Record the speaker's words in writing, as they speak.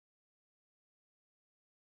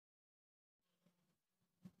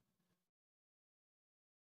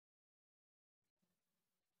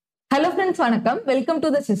Hello friends, வணக்கம். Welcome to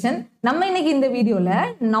the session. நம்ம இன்னைக்கு இந்த வீடியோல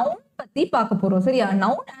noun பத்தி பார்க்க போறோம். சரியா?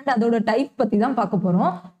 noun and அதோட டைப் பத்தி தான் பார்க்க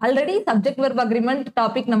போறோம். Already subject verb agreement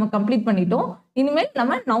topic நம்ம கம்ப்ளீட் பண்ணிட்டோம். இனிமேல்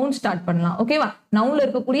நம்ம noun ஸ்டார்ட் பண்ணலாம். ஓகேவா? nounல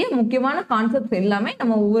இருக்கக்கூடிய முக்கியமான கான்செப்ட்ஸ் எல்லாமே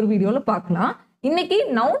நம்ம ஒவ்வொரு வீடியோல பார்க்கலாம். இன்னைக்கு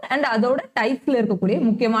noun and அதோட டைப்ஸ்ல இருக்கக்கூடிய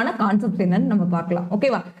முக்கியமான கான்செப்ட்ஸ் என்னன்னு நம்ம பார்க்கலாம்.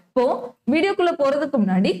 ஓகேவா? இப்போ வீடியோக்குள்ள போறதுக்கு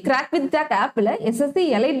முன்னாடி கிராக் வித் ஜாக் ஆப்ல எஸ்எஸ்சி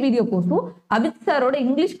எலைட் வீடியோ கோர்ஸும் அபித் சாரோட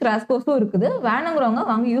இங்கிலீஷ் கிராஷ் கோர்ஸும் இருக்குது. வேணுங்கிறவங்க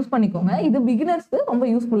வாங்க யூஸ் பண்ணிக்கோங்க. இது பிகினர்ஸ்க்கு ரொம்ப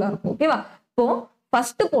யூஸ்ஃபுல்லா இருக்கும். ஓகேவா? இப்போ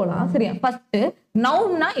ஃபர்ஸ்ட் போலாம். சரியா? ஃபர்ஸ்ட்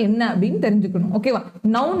நவுன்னா என்ன அப்படின்னு தெரிஞ்சுக்கணும். ஓகேவா?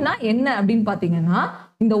 நவுன்னா என்ன அப்படின்னு பாத்தீங்கன்னா,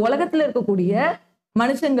 இந்த உலகத்துல இருக்கக்கூடிய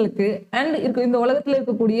மனுஷங்களுக்கு அண்ட் இந்த உலகத்துல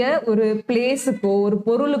இருக்கக்கூடிய ஒரு பிளேஸுக்கோ ஒரு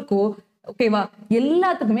பொருளுக்கோ ஓகேவா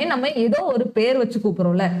எல்லாத்துக்குமே நம்ம ஏதோ ஒரு பேர் வச்சு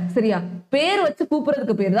கூப்பிடுறோம்ல. சரியா? பேர் வச்சு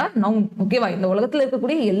கூப்பிடுறதுக்கு பேர் தான் நவுன். ஓகேவா? இந்த உலகத்துல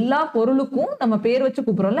இருக்கக்கூடிய எல்லா பொருளுக்கும் நம்ம பேர் வச்சு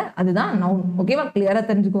கூப்பிடுறோம்ல, அதுதான் நவுன். ஓகேவா? கிளியரா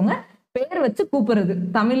தெரிஞ்சுக்கோங்க. பேர் வச்சு கூப்பிடுறது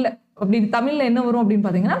தமிழ்ல தமிழ்ல என்ன வரும் அப்படின்னு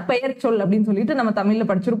பாத்தீங்கன்னா பெயர் சொல் அப்படின்னு சொல்லிட்டு நம்ம தமிழ்ல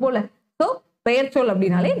படிச்சிருப்போம்ல. சோ பெயர் சொல்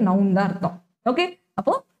அப்படின்னாலே நவுன் தான் அர்த்தம். ஓகே,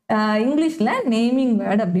 அப்போ இங்கிலீஷ்ல நேமிங்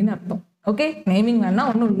வேர்ட் அப்படின்னு அர்த்தம். ஓகே, நேமிங் வேர்ட்னா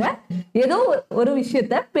ஒண்ணும் இல்ல, ஏதோ ஒரு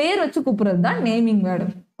விஷயத்த பேர் வச்சு கூப்பிடுறது தான் நேமிங் வேர்டு.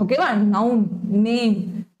 ஓகேவா? Noun, name.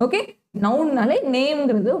 ஓகே, நவுன்னாலே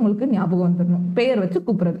நேம்ங்கிறது உங்களுக்கு ஞாபகம் வந்துடணும். பேர் வச்சு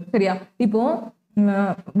கூப்பிடுறது. சரியா? இப்போ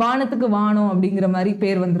வானத்துக்கு வானம் அப்படிங்கிற மாதிரி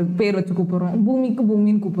பேர் வந்துருக்கு, பேர் வச்சு கூப்பிடுறோம். பூமிக்கு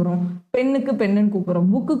பூமின்னு கூப்பிடுறோம். பெண்ணுக்கு பெண்ணுன்னு கூப்பிடுறோம்.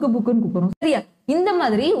 புக்குக்கு புக்குன்னு கூப்பிடுறோம். சரியா? இந்த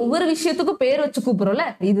மாதிரி ஒவ்வொரு விஷயத்துக்கும் பேர் வச்சு கூப்பிடுறோம்ல,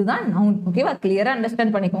 இதுதான் நவுன். ஓகேவா? கிளியரா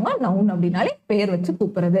அண்டர்ஸ்டாண்ட் பண்ணிக்கோங்க. நவுன் அப்படின்னாலே பேர் வச்சு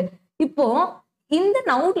கூப்பிடுறது. இப்போ இந்த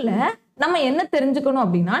நவுன்ல நம்ம என்ன தெரிஞ்சுக்கணும்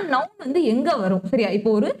அப்படின்னா, நவுன் வந்து எங்க வரும்? சரியா? இப்போ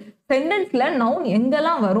ஒரு சென்டென்ஸ்ல நவுன்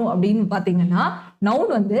எங்கெல்லாம் வரும் அப்படின்னு பாத்தீங்கன்னா,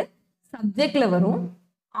 நவுன் வந்து சப்ஜெக்ட்ல வரும்,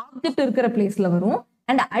 ஆப்ஜெக்ட் இருக்கிற பிளேஸ்ல வரும்,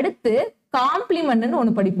 அண்ட் அடுத்து காம்ப்ளிமெண்ட்னு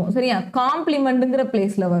ஒண்ணு படிப்போம். சரியா? காம்ப்ளிமெண்ட்ங்கிற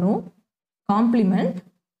பிளேஸ்ல வரும், காம்ப்ளிமெண்ட்.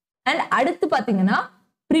 அண்ட் அடுத்து பாத்தீங்கன்னா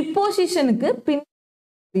ப்ரிப்போசிஷனுக்கு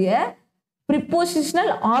பின்னிய ப்ரிப்போசிஷனல்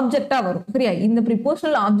ஆப்ஜெக்டா வரும். சரியா? இந்த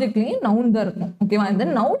ப்ரிப்போசிஷனல் ஆப்ஜெக்ட்லயும் நவுன் தான் இருக்கும். ஓகேவா? இந்த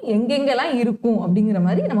நவுன் எங்கெங்கெல்லாம் இருக்கும் அப்படிங்கிற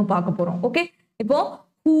மாதிரி நம்ம பார்க்க போறோம். ஓகே, இப்போ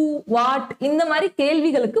who, what இந்த மாதிரி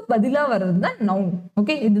கேள்விகளுக்கு பதிலா வர்றது தான் நவுன்.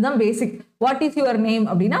 ஓகே, இதுதான் பேசிக். வாட் இஸ் யுவர் நேம்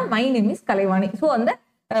அப்படின்னா my name is Kalaivani. So அந்த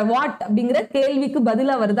வாட் அப்படிங்கிற கேள்விக்கு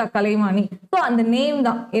பதிலா வருதா கலைவாணி, ஸோ அந்த நேம்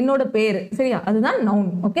தான் என்னோட பேரு. சரியா? அதுதான்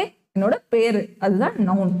நவுன். ஓகே, என்னோட பேரு அதுதான்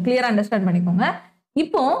நவுன். கிளியரா அண்டர்ஸ்டாண்ட் பண்ணிக்கோங்க.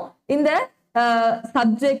 இப்போ இந்த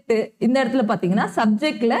சப்ஜெக்ட் இந்த இடத்துல பாத்தீங்கன்னா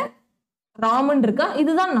சப்ஜெக்ட்ல ராமன் இருக்கா,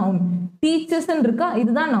 இதுதான் நவுன். டீச்சர்ஸ் இருக்கா,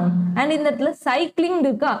 இதுதான் நவுன். அண்ட் இந்த இடத்துல சைக்கிளிங்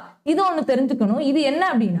இருக்கா, இது ஒண்ணு தெரிஞ்சுக்கணும். இது என்ன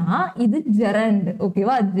அப்படின்னா இது ஜெரண்ட்.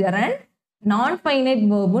 ஓகேவா? ஜெரண்ட் நான் ஃபைனைட்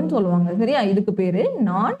வேர்ப்னு சொல்லுவாங்க. சரியா? இதுக்கு பேரு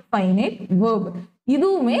நான் ஃபைனைட் வேர்ப்.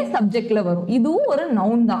 இதுவுமே சப்ஜெக்ட்ல வரும். இதுவும் ஒரு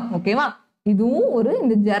நவுன் தான். ஓகேவா? இதுவும்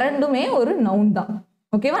இந்த ஜெரண்டுமே ஒரு நவுன் தான்.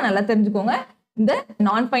 ஓகேவா? நல்லா தெரிஞ்சுக்கோங்க. இந்த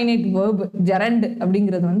நான் ஃபைனைட் வேர்ப் ஜெரண்ட்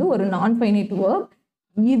அப்படிங்கிறது வந்து ஒரு நான் ஃபைனைட் வேர்ப்.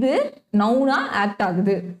 இது நவுனா ஆக்ட்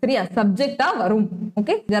ஆகுது. சரியா? சப்ஜெக்டா வரும்.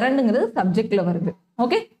 ஓகே, ஜெரண்டுங்கிறது சப்ஜெக்ட்ல வருது.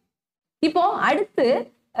 ஓகே, இப்போ அடுத்து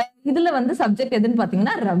இதுல வந்து சப்ஜெக்ட் எதுன்னு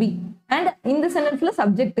பாத்தீங்கன்னா ரவி. அண்ட் இந்த சென்டென்ஸ்ல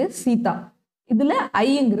சப்ஜெக்ட் சீதா. இதுல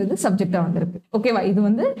ஐங்கிறது சப்ஜெக்டா வந்திருக்கு. ஓகேவா? இது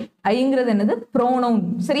வந்து ஐங்கிறது என்னது? ப்ரோனவுன்.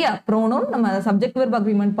 சரியா? ப்ரோனவுன் நம்ம சப்ஜெக்ட் வெர்ப்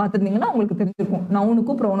அக்ரிமெண்ட் பார்த்துருந்தீங்கன்னா உங்களுக்கு தெரிஞ்சிருக்கும்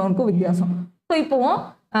நவுனுக்கும் ப்ரோனவுனுக்கும் வித்தியாசம். ஸோ இப்போ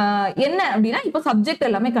என்ன அப்படின்னா, இப்போ சப்ஜெக்ட்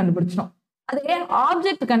எல்லாமே கண்டுபிடிச்சிட்டோம். அதே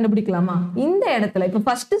ஆப்ஜெக்ட் கண்டுபிடிக்கலாமா? இந்த இடத்துல இப்போ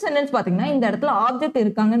ஃபர்ஸ்ட் சென்டென்ஸ் பாத்தீங்கன்னா இந்த இடத்துல ஆப்ஜெக்ட்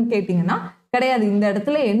இருக்காங்கன்னு கேட்டீங்கன்னா கிடையாது. இந்த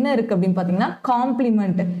இடத்துல என்ன இருக்கு அப்படின்னு பாத்தீங்கன்னா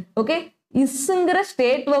காம்ப்ளிமெண்ட். ஓகே, இஸ்ங்கிற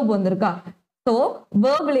ஸ்டேட் வேர்ப் வந்திருக்கா. ஸோ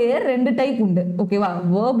வேர்ப்லயே ரெண்டு டைப் உண்டு. ஓகேவா?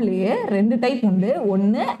 வேர்ப்லயே ரெண்டு டைப் உண்டு.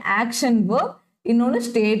 ஒன்னு ஆக்ஷன் வேர்ப், இன்னொன்னு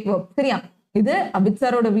ஸ்டேட் வேர்ப். சரியா? இது அபித்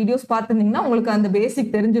சாரோட வீடியோஸ் பார்த்துருந்தீங்கன்னா உங்களுக்கு அந்த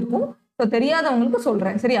பேசிக் தெரிஞ்சிருக்கும். ஸோ தெரியாதவங்களுக்கு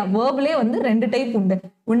சொல்றேன். சரியா? வேர்ப்லயே வந்து ரெண்டு டைப் உண்டு.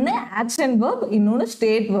 ஒன்னு ஆக்ஷன் வேர்ப், இன்னொன்னு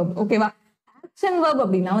ஸ்டேட் வேர்ப். ஓகேவா? ஆக்ஷன் வேர்ப்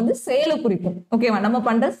அப்படின்னா வந்து செயலை குறிக்கும். ஓகேவா? நம்ம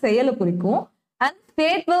பண்ற செயலை குறிக்கும். அண்ட்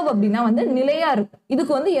ஸ்டேட் வேர்ப் அப்படின்னா வந்து நிலையா இருக்கும்.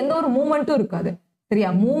 இதுக்கு வந்து எந்த ஒரு மூமெண்ட்டும் இருக்காது. சரியா?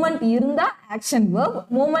 மூமெண்ட் இருந்தா ஆக்ஷன் வேர்ப்,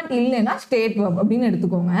 மூமெண்ட் இல்லைன்னா ஸ்டேட் வேர்ப் அப்படின்னு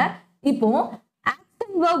எடுத்துக்கோங்க. இப்போ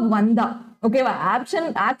ஆக்ஷன் வேர்ப் வந்தா, ஓகேவா,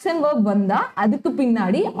 ஆக்ஷன் வேர்ப் வந்தா அதுக்கு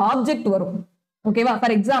பின்னாடி ஆப்ஜெக்ட் வரும். ஓகேவா?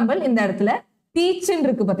 ஃபார் எக்ஸாம்பிள் இந்த இடத்துல டீச்ன்னு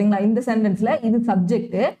இருக்கு பாத்தீங்களா, இந்த சென்டென்ஸ்ல இது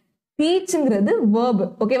சப்ஜெக்ட், டீச்ங்கிறது வேர்ப்.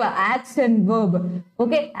 ஓகேவா? Action verb.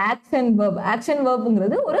 Okay, action verb. Action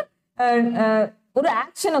வேர்ப்ங்கிறது ஒரு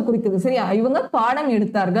ஆக்ஷனை குறிக்குது. சரியா? இவங்க பாடம்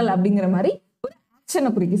எடுத்தார்கள் அப்படிங்கிற மாதிரி ஒரு ஆக்ஷனை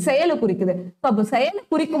குறிக்குது, செயலை குறிக்குது. அப்போ செயலை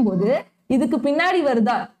குறிக்கும் போது இதுக்கு பின்னாடி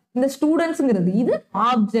வருதா இந்த ஸ்டூடெண்ட்ஸ்ங்கிறது, இது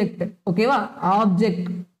ஆப்ஜெக்ட். ஓகேவா? ஆப்ஜெக்ட்.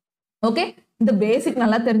 ஓகே, இந்த பேசிக்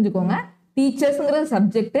நல்லா தெரிஞ்சுக்கோங்க. டீச்சர்ஸ்ங்கிறது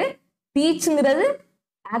சப்ஜெக்ட், டீச்ங்கிறது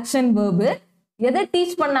ஆக்ஷன் வேர்ப். எதை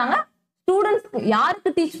டீச் பண்ணாங்க? ஸ்டூடெண்ட்ஸ்க்கு. யாருக்கு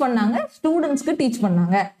டீச் பண்ணாங்க? ஸ்டூடெண்ட்ஸ்க்கு டீச்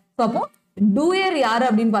பண்ணாங்க. அப்போ டூயர் யாரு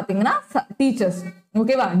அப்படின்னு பாத்தீங்கன்னா டீச்சர்ஸ்.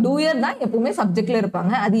 ஓகேவா, டூயர் தான் எப்பவுமே சப்ஜெக்ட்ல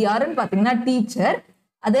இருப்பாங்க. அது யாருன்னு பாத்தீங்கன்னா டீச்சர்.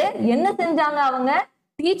 அது என்ன செஞ்சாங்க, அவங்க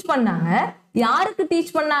டீச் பண்ணாங்க. யாருக்கு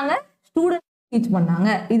டீச் பண்ணாங்க? ஸ்டூடெண்ட் டீச் பண்ணாங்க.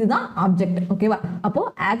 இதுதான் ஆப்ஜெக்ட். ஓகேவா, அப்போ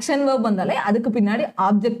ஆக்ஷன் வெர்ப் வந்தாலே அதுக்கு பின்னாடி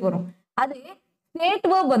ஆப்ஜெக்ட் வரும். அதே ஸ்டேட்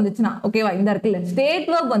வெர்ப் வந்துச்சுன்னா, ஓகேவா, இந்த இருக்குல்ல ஸ்டேட்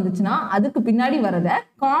வெர்ப் வந்துச்சுன்னா அதுக்கு பின்னாடி வரத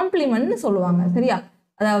காம்ப்ளிமெண்ட்னு சொல்லுவாங்க. சரியா,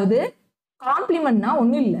 அதாவது காம்ப்ளிமெண்ட்னா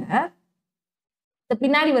ஒண்ணும் இல்ல,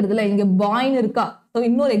 பின்னாடி வருதுல இங்க பாய்னு இருக்கா. ஸோ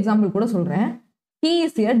இன்னொரு எக்ஸாம்பிள் கூட சொல்றேன். ஹி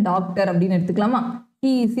இஸ் எ டாக்டர் அப்படின்னு எடுத்துக்கலாமா?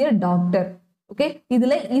 He is a doctor. Okay,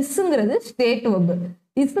 இதுல இஸ்ங்கிறது ஸ்டேட் வெர்ப்.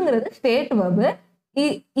 இஸ்ங்கிறது state verb.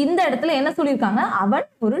 இந்த இடத்துல என்ன சொல்லியிருக்காங்க? அவன்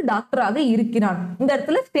ஒரு டாக்டராக இருக்கிறான். இந்த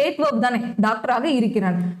இடத்துல ஸ்டேட் வெர்ப் தானே, டாக்டராக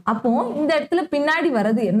இருக்கிறான். அப்போ இந்த இடத்துல பின்னாடி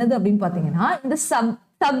வர்றது என்னது அப்படின்னு பாத்தீங்கன்னா இந்த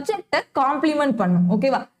சப்ஜெக்ட காம்ப்ளிமெண்ட் பண்ணும்.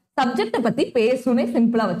 ஓகேவா, சப்ஜெக்ட பத்தி பேசணும்னே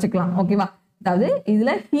சிம்பிளா வச்சுக்கலாம். ஓகேவா, அதாவது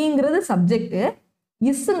இதுல ஹீங்கிறது சப்ஜெக்ட்,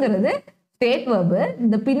 இஸ்ங்கிறது ஸ்டேட் வெர்ப்.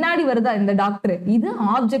 இந்த பின்னாடி வருதா இந்த டாக்டர், இது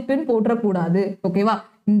ஆப்ஜெக்ட்னு போட்டுறக்கூடாது. ஓகேவா,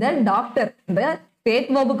 இந்த டாக்டர் இந்த ஸ்டேட்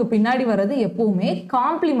வெர்புக்கு பின்னாடி வர்றது எப்பவுமே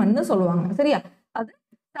காம்ப்ளிமெண்ட்னு சொல்லுவாங்க. சரியா, அது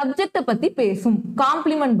சப்ஜெக்ட பத்தி பேசும்,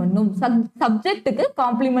 காம்ப்ளிமெண்ட் பண்ணும், சப்ஜெக்ட்டுக்கு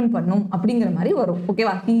காம்ப்ளிமெண்ட் பண்ணும் அப்படிங்கிற மாதிரி வரும்.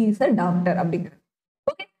 ஓகேவா, ஹி இஸ் அ டாக்டர் அப்படிங்கிறது.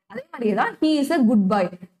 ஓகே, அதே மாதிரியே தான் ஹி இஸ் அ குட் பாய்.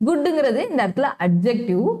 குட்ங்கிறது இந்த இடத்துல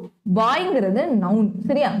அட்ஜெக்டிவ், பாய்ங்கிறது நவுன்.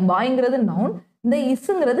 சரியா, பாய்ங்கிறது நவுன். இந்த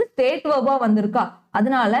இஸ்ங்கிறது ஸ்டேட் வெர்பா வந்திருக்கா,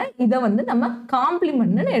 அதனால இத வந்து நம்ம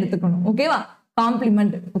காம்ப்ளிமெண்ட்னு எடுத்துக்கணும். ஓகேவா,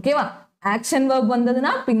 காம்ப்ளிமெண்ட். ஓகேவா, ஆக்ஷன் வெர்ப்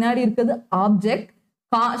வந்ததுன்னா பின்னாடி இருக்குது ஆப்ஜெக்ட்,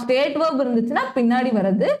 ஸ்டேட் வெர்ப் இருந்துச்சுன்னா பின்னாடி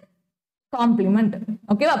வர்றது காம்ப்ளிமெண்ட்.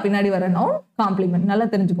 ஓகேவா, பின்னாடி வர நவுன் காம்ப்ளிமெண்ட். நல்லா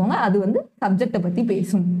தெரிஞ்சுக்கோங்க, அது வந்து சப்ஜெக்ட பத்தி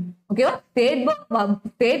பேசும். ஓகேவா,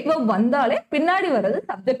 ஸ்டேட் வெர்ப் வந்தாலே பின்னாடி வர்றது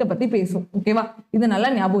சப்ஜெக்ட பத்தி பேசும். ஓகேவா, இது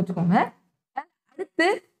நல்லா ஞாபகம் வச்சுக்கோங்க. அடுத்து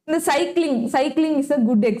இந்த cycling is a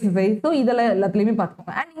good exercise. So இதெல்லாம் எல்லாத்துலயுமே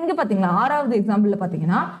பார்த்துக்கோங்க. அண்ட் இங்க பாத்தீங்களா, 6வது எக்ஸாம்பிள்ல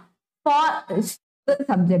பாத்தீங்கன்னா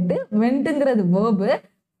சப்ஜெக்ட், வென்ட்ங்கிறது வெர்பு,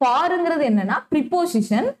 ஃபார்ங்கிறது என்னன்னா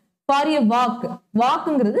preposition, for a walk,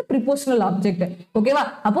 வாக்குங்கிறது ப்ரிபோஷனல் object. ஓகேவா,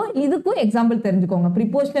 அப்போ இதுக்கும் எக்ஸாம்பிள் தெரிஞ்சுக்கோங்க,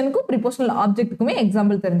 ப்ரிபோஷனுக்கும் ப்ரிபோஷனல் ஆப்ஜெக்ட்டுக்குமே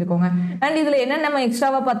எக்ஸாம்பிள் தெரிஞ்சுக்கோங்க. அண்ட் இதுல என்ன நம்ம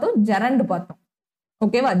எக்ஸ்ட்ராவா பார்த்தோம்? ஜெரண்ட் பார்த்தோம்.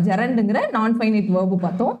 ஓகேவா, ஜெரண்ட்ங்கிற நான் ஃபைனைட் வெர்பு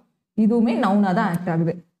பார்த்தோம். இதுவுமே நவுனா தான் ஆக்ட்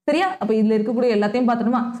ஆகுது. சரியா, அப்ப இதுல இருக்கக்கூடிய எல்லாத்தையும்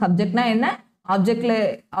பார்த்துட்டுமா? சப்ஜெக்ட்னா என்ன,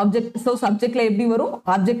 ஆப்ஜெக்ட், ஸோ சப்ஜெக்ட்ல எப்படி வரும்,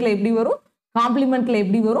 ஆப்ஜெக்ட்ல எப்படி வரும், காம்ப்ளிமெண்ட்ல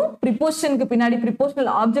எப்படி வரும், ப்ரிபோஷனுக்கு பின்னாடி ப்ரிபோஷனல்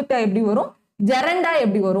ஆப்ஜெக்டா எப்படி வரும், ஜெரண்டா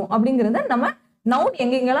எப்படி வரும் அப்படிங்கறத நம்ம நவுன்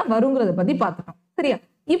எங்கெங்கெல்லாம் வருங்கிறத பத்தி பார்த்துட்டோம். சரியா,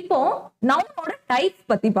 இப்போ நவுனோட டைப்ஸ்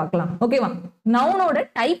பத்தி பார்க்கலாம். ஓகேவா, நவுனோட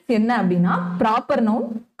டைப்ஸ் என்ன அப்படின்னா proper noun,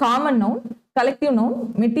 common noun, collective noun,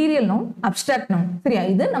 material noun, abstract noun. சரியா,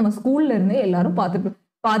 இது நம்ம ஸ்கூல்ல இருந்து எல்லாரும்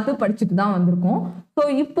பார்த்து படிச்சுட்டு தான் வந்திருக்கோம். ஸோ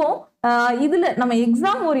இப்போ இதுல நம்ம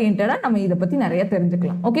எக்ஸாம் ஓரியன்டா நம்ம இதை பத்தி நிறைய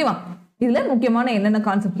தெரிஞ்சுக்கலாம். ஓகேவா, இதுல முக்கியமான என்னென்ன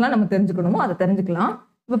கான்செப்ட்லாம் நம்ம தெரிஞ்சுக்கணுமோ அதை தெரிஞ்சுக்கலாம்.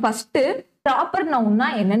 இப்போ ஃபர்ஸ்ட் ப்ராப்பர் நவுன்னா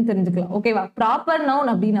என்னன்னு தெரிஞ்சுக்கலாம். ஓகேவா, ப்ராப்பர்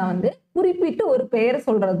நவுன் அப்படின்னா வந்து குறிப்பிட்டு ஒரு பெயரை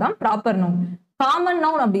சொல்றதுதான் ப்ராப்பர் நவுன். காமன்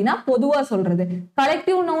நவுன் அப்படின்னா பொதுவா சொல்றது.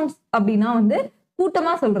 கலெக்டிவ் நவுன்ஸ் அப்படின்னா வந்து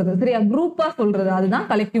கூட்டமா சொல்றது. சரியா, குரூப்பா சொல்றது, அதுதான்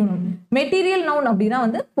கலெக்டிவ் நவுன். மெட்டீரியல் நவுன் அப்படின்னா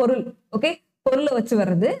வந்து பொருள். ஓகே, பொருளை வச்சு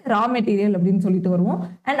வர்றது, ரா மெட்டீரியல் அப்படின்னு சொல்லிட்டு வருவோம்.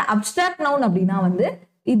 அண்ட் அப்ஸ்ட்ராக்ட் நவுன் அப்படின்னா வந்து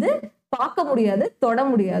இது பார்க்க முடியாது, தொட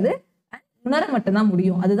முடியாது, உணர மட்டும்தான்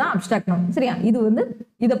முடியும், அதுதான் அப்ஸ்ட்ராக்ட் நவுன். சரியா, இது வந்து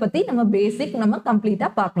இதை பத்தி நம்ம பேசிக் நம்ம கம்ப்ளீட்டா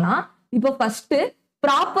பார்க்கலாம். இப்போ ஃபர்ஸ்ட்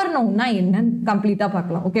ப்ராப்பர் நவுன்னா என்னன்னு கம்ப்ளீட்டா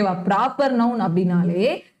பார்க்கலாம். ஓகேவா, ப்ராப்பர் நவுன் அப்படின்னாலே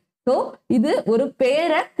சோ இது ஒரு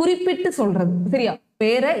பேரை குறிப்பிட்டு சொல்றது. சரியா,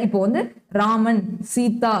 பேரை இப்போ வந்து ராமன்,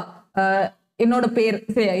 சீதா, என்னோட பேர்,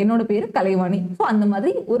 சரியா, என்னோட பேரு கலைவாணி. ஸோ அந்த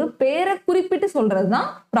மாதிரி ஒரு பேரை குறிப்பிட்டு சொல்றதுதான்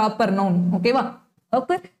ப்ராப்பர் நவுன். ஓகேவா,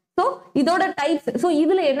 ஓகே. ஸோ இதோட டைப்ஸ், ஸோ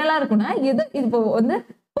இதுல என்னெல்லாம் இருக்குன்னா, இது இப்போ வந்து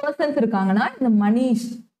பர்சன்ஸ் இருக்காங்கன்னா இந்த மனிஷ்,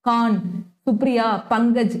 கான், சுப்ரியா,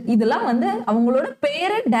 பங்கஜ், இதெல்லாம் வந்து அவங்களோட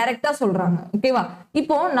பேரை டைரக்டா சொல்றாங்க. ஓகேவா,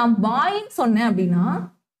 இப்போ நான் பாயின்னு சொன்னேன் அப்படின்னா,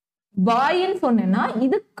 பாயின்னு சொன்னேன்னா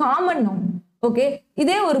இது காமன் நவுன். ஓகே,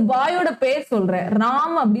 இதே ஒரு பாயோட பேர் சொல்றேன்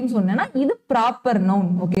ராம் அப்படின்னு சொன்னேன்னா இது ப்ராப்பர்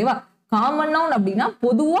நவுன். ஓகேவா, காமன் நவுன் அப்படின்னா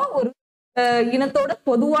பொதுவா ஒரு இனத்தோட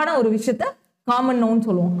பொதுவான ஒரு விஷயத்த காமன் நவுன்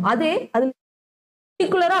சொல்லுவோம். அதே அது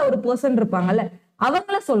பர்டிகுலரா ஒரு பர்சன் இருப்பாங்கல்ல,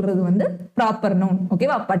 அவங்கள சொல்றது வந்து ப்ராப்பர் நவுன்.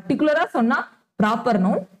 ஓகேவா, பர்டிகுலரா சொன்னா ப்ராப்பர்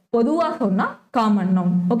நவுன், பொதுவா சொன்னா காமன்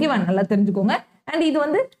நவுன். ஓகேவா, நல்லா தெரிஞ்சுக்கோங்க. அண்ட் இது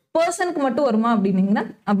வந்து பர்சனுக்கு மட்டும் வருமா அப்படின்னீங்கன்னா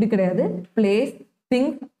அப்படி கிடையாது. பிளேஸ்,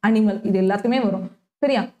 திங், அனிமல், இது எல்லாத்துக்குமே வரும்.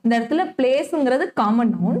 சரியா, இந்த இடத்துல பிளேஸ்ங்கிறது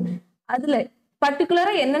காமன் நவுன், அதுல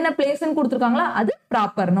பர்டிகுலரா என்னென்ன பிளேஸ்ன்னு கொடுத்துருக்காங்களா அது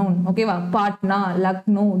ப்ராப்பர் நவுன். ஓகேவா, பாட்னா,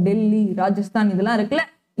 லக்னோ, டெல்லி, ராஜஸ்தான், இதெல்லாம் இருக்குல்ல,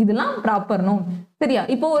 இதெல்லாம் ப்ராப்பர் நவுன். சரியா,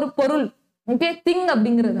 இப்போ ஒரு பொருள், ஓகே, திங்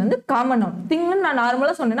அப்படிங்கிறது வந்து காமன் நவுன். திங்னு நான்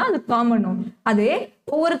நார்மலா சொன்னேன்னா அது காமன் நவுன். அதே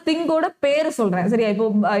ஒவ்வொரு திங்கோட பேரு சொல்றேன் சரியா. இப்போ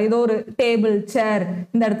ஏதோ ஒரு டேபிள், சேர்,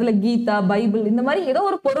 இந்த இடத்துல கீதா, பைபிள், இந்த மாதிரி ஏதோ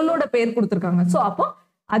ஒரு பொருளோட பேர் கொடுத்துருக்காங்க. ஸோ அப்போ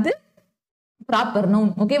அது ப்ராப்பர்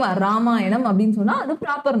நவுன். ஓகேவா? ராமாயணம் அப்படின்னு சொன்னா அது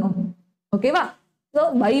ப்ராப்பர் நவுன். ஓகேவா? ஸோ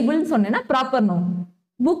பைபிள் சொன்னேன்னா ப்ராப்பர் நவுன்,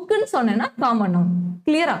 புக்குன்னு சொன்னேன்னா காமன் நவுன்.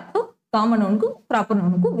 கிளியரா? ஸோ காமன் நவுனுக்கும் ப்ராப்பர்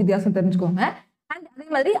நவுனுக்கும் வித்தியாசம் தெரிஞ்சுக்கோங்க. அண்ட் அதே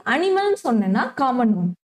மாதிரி அனிமல் சொன்னேன்னா காமன்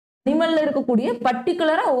நவுன். அனிமல்ல இருக்கக்கூடிய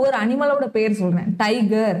பர்டிகுலரா ஒவ்வொரு அனிமலோட பேர் சொல்றேன்.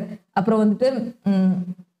 டைகர், அப்புறம் வந்துட்டு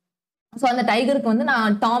ஸோ அந்த டைகருக்கு வந்து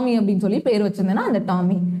நான் டாமி அப்படின்னு சொல்லி பேர் வச்சிருந்தேன்னா அந்த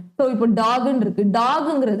டாமி. ஸோ இப்போ டாகுன்னு இருக்கு.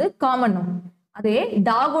 டாகுங்கிறது காமன் நவுன். அதே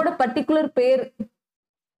டாகோட பர்டிகுலர் பேர்,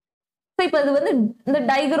 இப்ப அது வந்து இந்த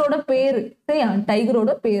டைகரோட பேரு சரியா,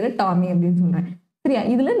 டைகரோட பேரு டாமி அப்படின்னு சொல்றேன் சரியா.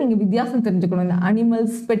 இதுல நீங்க வித்தியாசம் தெரிஞ்சுக்கணும். இந்த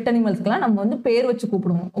அனிமல்ஸ், பெட் அனிமல்ஸ்க்குலாம் நம்ம வந்து பேர் வச்சு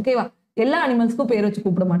கூப்பிடுவோம். ஓகேவா? எல்லா அனிமல்ஸ்க்கும் பேர் வச்சு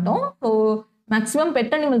கூப்பிட மாட்டோம். ஸோ மேக்ஸிமம்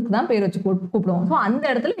பெட் அனிமல்ஸ்க்கு தான் பேர் வச்சு கூப்பிடுவோம். ஸோ அந்த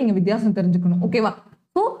இடத்துல நீங்க வித்தியாசம் தெரிஞ்சுக்கணும். ஓகேவா?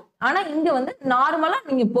 ஸோ ஆனா இங்க வந்து நார்மலா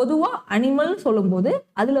நீங்க பொதுவா அனிமல் சொல்லும் போது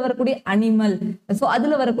அதுல வரக்கூடிய அனிமல், ஸோ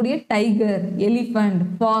அதுல வரக்கூடிய டைகர், எலிஃபண்ட்,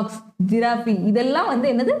 ஃபாக்ஸ், ஜிராஃபி, இதெல்லாம் வந்து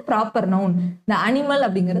என்னது ப்ராப்பர் நவுன். இந்த அனிமல்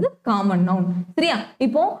அப்படிங்கிறது காமன் நவுன் சரியா.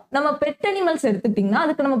 இப்போ நம்ம பெட் அனிமல்ஸ் எடுத்துட்டீங்கன்னா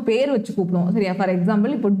அதுக்கு நம்ம பேர் வச்சு கூப்பிடுவோம் சரியா. ஃபார்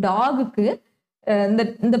எக்ஸாம்பிள் இப்போ டாகுக்கு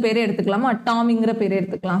இந்த பேரை எடுத்துக்கலாமா, டாமிங்கிற பேரை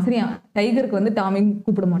எடுத்துக்கலாம் சரியா. டைகருக்கு வந்து டாமின்னு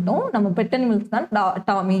கூப்பிட மாட்டோம். நம்ம பெட் அனிமல்ஸ் தான்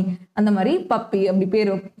டாமி, அந்த மாதிரி பப்பி அப்படி பேர்.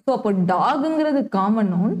 ஸோ அப்போ டாகுங்கிறது காமன்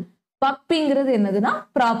நவுன், பப்பிங்கிறது என்னதுன்னா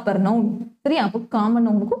ப்ராப்பர் நவுன் சரியா. அப்போ காமன்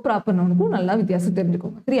நவுனுக்கும் ப்ராப்பர் நவுனுக்கும் நல்லா வித்தியாசம்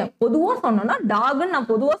தெரிஞ்சுக்கோங்க சரியா. பொதுவா சொன்னோம்னா டாகுன்னு நான்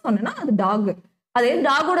பொதுவா சொன்னேன்னா அது டாக். அதே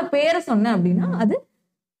டாகோட பேரை சொன்னேன் அப்படின்னா அது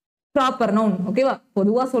ப்ராப்பர் நவுன். ஓகேவா?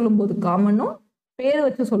 பொதுவா சொல்லும் போது காமன் நவுன், பேர்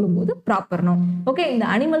வச்சு சொல்லும் போது ப்ராப்பர் நவுன். ஓகே, இந்த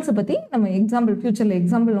அனிமல்ஸை பத்தி நம்ம எக்ஸாம்பிள் ஃபியூச்சர்ல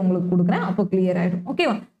எக்ஸாம்பிள் உங்களுக்கு கொடுக்குறேன், அப்போ கிளியர் ஆயிடும்.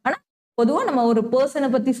 ஓகேவா? ஆனா பொதுவா நம்ம ஒரு பர்சனை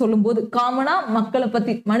பத்தி சொல்லும் போது, காமனா மக்களை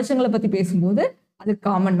பத்தி, மனுஷங்களை பத்தி பேசும்போது அது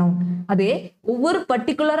காமன் நவுன். அதே ஒவ்வொரு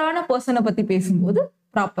பர்டிகுலரான பர்சனை பத்தி பேசும்போது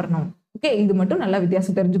ப்ராப்பர் நவுன். ஓகே, இது மட்டும் நல்லா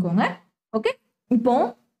வித்தியாசம் தெரிஞ்சுக்கோங்க. ஓகே, இப்போ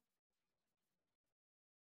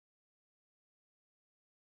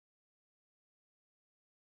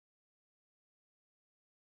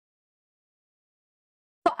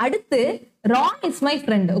அடுத்து ராம் இஸ் மை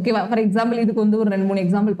ஃப்ரெண்ட். ஓகேவா? ஃபார் எக்ஸாம்பிள் இதுக்கு வந்து ஒரு 2-3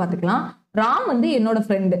 எக்ஸாம்பிள் பார்த்துக்கலாம். ராம் வந்து என்னோட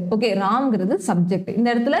ஃப்ரெண்டு. Okay, ராம்ங்கிறது subject. இந்த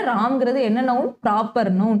இடத்துல ராம்ங்கிறது என்ன noun?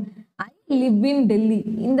 Proper noun. I live in Delhi.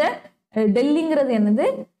 இந்த டெல்லிங்கிறது என்னது?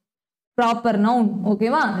 Proper noun.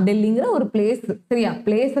 ஓகேவா? டெல்லிங்கிற ஒரு பிளேஸ் சரியா,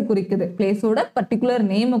 பிளேஸை குறிக்குது, பிளேஸோட பர்டிகுலர்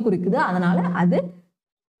நேமை குறிக்குது, அதனால அது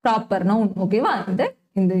ப்ராப்பர் நவுன். ஓகேவா?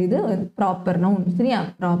 இந்த இது ப்ராப்பர் நவுன் சரியா,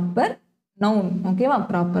 ப்ராப்பர் நவுன். ஓகேவா?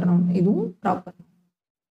 ப்ராப்பர் நவுன், இதுவும் ப்ராப்பர்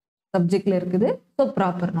சப்ஜெக்ட்ல இருக்குது. So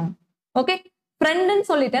proper noun. ஓகே, ஃப்ரெண்டுன்னு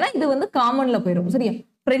சொல்லிட்டேன்னா இது வந்து காமன்ல போயிடும் சரியா.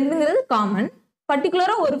 ஃப்ரெண்டுங்கிறது காமன்,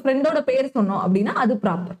 பர்டிகுலரா ஒரு ஃப்ரெண்டோட பேர் சொன்னோம் அப்படின்னா அது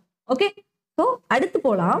ப்ராப்பர். ஓகே, ஸோ அடுத்து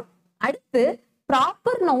போலாம். அடுத்து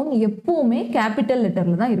ப்ராப்பர் நவுன் எப்பவுமே கேபிட்டல்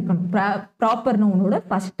லெட்டர்ல தான் இருக்கணும். ப்ராப்பர் நவுனோட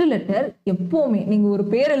ஃபர்ஸ்ட் லெட்டர் எப்பவுமே, நீங்க ஒரு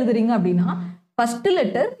பேர் எழுதுறீங்க அப்படின்னா ஃபர்ஸ்ட்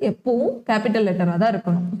லெட்டர் எப்பவும் கேபிட்டல் லெட்டரா தான்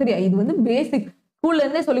இருக்கணும் சரியா. இது வந்து பேசிக், ஸ்கூல்ல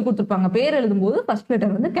இருந்தே சொல்லி கொடுத்துருப்பாங்க, பேர் எழுதும் போது ஃபர்ஸ்ட்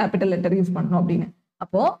லெட்டர் வந்து கேபிட்டல் லெட்டர் யூஸ் பண்ணணும் அப்படின்னு.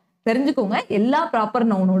 அப்போ தெரிஞ்சுக்கோங்க, எல்லா ப்ராப்பர்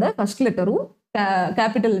நவுனோட ஃபர்ஸ்ட் லெட்டரும்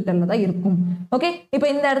கேபிட்டல் லெட்டர்ல தான் இருக்கும். ஓகே, இப்போ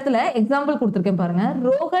இந்த இடத்துல எக்ஸாம்பிள் கொடுத்துருக்கேன் பாருங்க.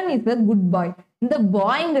 ரோஹன் இஸ் a குட் பாய். இந்த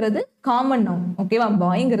பாய்ங்கிறது காமன் நவுன். ஓகேவா?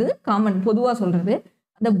 பாய்ங்கிறது காமன், பொதுவா சொல்றது.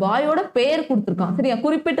 அந்த பாயோட பேர் கொடுத்துருக்கான் சரியா,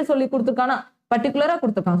 குறிப்பிட்டு சொல்லி கொடுத்துருக்கானா, பர்டிகுலரா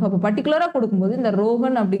கொடுத்துருக்கான். ஸோ அப்போ பர்டிகுலரா கொடுக்கும்போது இந்த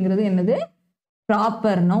ரோஹன் அப்படிங்கிறது என்னது?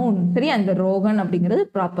 ப்ராப்பர் நவுன் சரியா. இந்த ரோஹன் அப்படிங்கிறது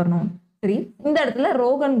ப்ராப்பர் நவுன் சரி. இந்த இடத்துல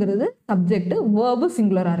ரோஹன்ங்கிறது சப்ஜெக்ட், வேர்பு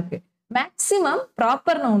சிங்குலரா இருக்கு. மேக்சிமம்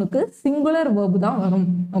ப்ராப்பர் நவுனுக்கு சிங்குலர் வேர்பு தான் வரும்.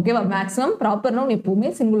 ஓகேவா? மேக்சிமம் ப்ராப்பர் நவுன் எப்பவுமே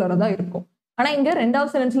சிங்குலரா தான் இருக்கும். ஆனா இங்க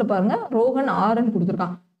ரெண்டாவது சென்டென்ஸ்ல பாருங்க, ரோஹன் ஆர்ன்னு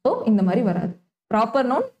கொடுத்துருக்கான். ஸோ இந்த மாதிரி வராது. ப்ராப்பர்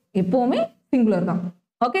நவுன் எப்பவுமே சிங்குலர் தான்.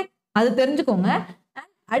 ஓகே, அது தெரிஞ்சுக்கோங்க.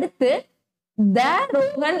 அடுத்து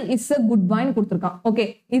ரோஹன் இஸ் a குட் பாய்ன்னு கொடுத்துருக்கான். ஓகே,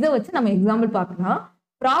 இதை வச்சு நம்ம எக்ஸாம்பிள் பார்க்கலாம்.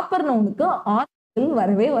 ப்ராப்பர் நவுனுக்கு ஆர்டிகிள்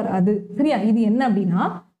வரவே வராது சரியா. இது என்ன அப்படின்னா,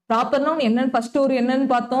 ப்ராப்பர் நவுன் என்னன்னு ஃபர்ஸ்ட் ஒரு என்னன்னு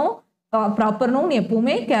பார்த்தோம். ப்ராப்பர் நவுன்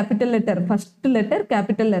எப்பவுமே கேபிட்டல் லெட்டர், ஃபர்ஸ்ட் லெட்டர்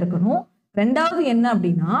கேபிட்டல்ல இருக்கணும். ரெண்டாவது என்ன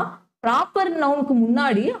அப்படின்னா, ப்ராப்பர் நவுனுக்கு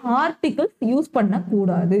முன்னாடி ஆர்டிகிள்ஸ் யூஸ் பண்ண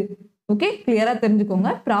கூடாது. ஓகே, கிளியரா தெரிஞ்சுக்கோங்க.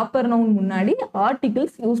 ப்ராப்பர் நவுன் முன்னாடி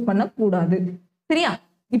ஆர்டிகிள்ஸ் யூஸ் பண்ண கூடாது சரியா.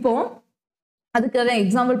 இப்போ அதுக்கு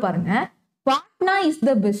எக்ஸாம்பிள் பாருங்க. பாட்னா இஸ்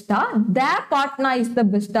த பெஸ்டா, த பாட்னா இஸ் த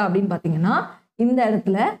பெஸ்டா அப்படின்னு பாத்தீங்கன்னா இந்த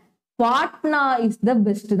இடத்துல பாட்னா இஸ் த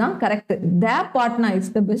பெஸ்ட் தான் correct. The Patna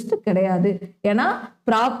is the best கிடையாது. ஏன்னா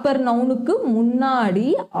ப்ராப்பர் நவுனுக்கு முன்னாடி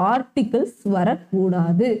ஆர்டிகிள்ஸ்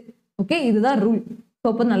வரக்கூடாது. ஓகே, இதுதான் ரூல். ஸோ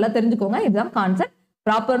அப்போ நல்லா தெரிஞ்சுக்கோங்க, இதுதான் கான்செப்ட்.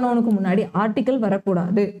 ப்ராப்பர் நவுனுக்கு முன்னாடி ஆர்டிகிள்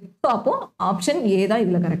வரக்கூடாது. ஸோ அப்போ ஆப்ஷன் ஏ தான்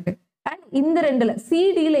இதுல கரெக்ட். அண்ட் இந்த ரெண்டுல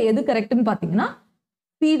சிடில எது கரெக்ட்னு பாத்தீங்கன்னா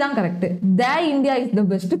சி தான் correct. The India is the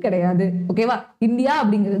best கிடையாது. ஓகேவா? இந்தியா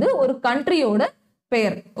அப்படிங்கிறது ஒரு கண்ட்ரியோட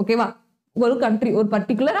பெயர். ஓகேவா? ஒரு கண்ட்ரி, ஒரு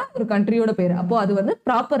பர்டிகுலரா ஒரு கண்ட்ரியோட பேர். அப்போ அது வந்து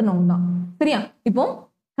ப்ராப்பர் நவுன் தான். சரியா? இப்போ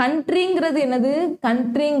கண்ட்ரிங்கிறது என்னது?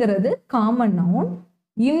 கண்ட்ரிங்கிறது காமன் நவுன்.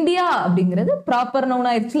 இந்தியா அப்படிங்கிறது ப்ராப்பர் நவுன்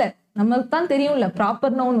ஆயிடுச்சுல. நமக்கு தான் தெரியும்ல,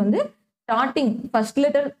 ப்ராப்பர் நவுன் வந்து ஸ்டார்டிங் ஃபர்ஸ்ட்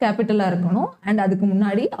லெட்டர் கேபிட்டலா இருக்கணும் அண்ட் அதுக்கு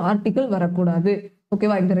முன்னாடி ஆர்டிகிள் வரக்கூடாது.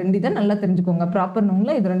 ஓகேவா? இந்த ரெண்டு இதை நல்லா தெரிஞ்சுக்கோங்க. ப்ராப்பர்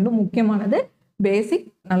நவுன்ல இது ரெண்டும் முக்கியமானது, பேசிக்,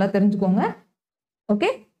 நல்லா தெரிஞ்சுக்கோங்க. ஓகே,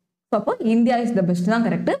 அப்போ இந்தியா இஸ் த பெஸ்ட் தான்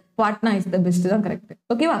correct, Patna is the best தான் கரெக்ட்.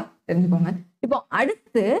 ஓகேவா? தெரிஞ்சுக்கோங்க. இப்போ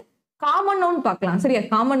அடுத்து காமன் நவுன் பார்க்கலாம். சரியா?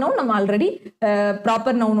 காமன் நவுன் நம்ம ஆல்ரெடி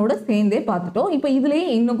ப்ராப்பர் நவுனோட சேர்ந்தே பார்த்துட்டோம். இப்போ இதுலயே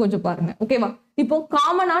இன்னும் கொஞ்சம் பாருங்க. ஓகேவா? இப்போ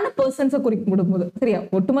காமனான பர்சன்ஸை குறிப்பிடும் போது, சரியா,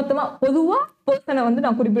 ஒட்டுமொத்தமா பொதுவா பர்சனை வந்து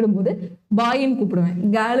நான் குறிப்பிடும் போது பாயின்னு கூப்பிடுவேன்,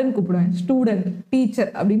 கேர்ள்னு கூப்பிடுவேன், ஸ்டூடெண்ட்,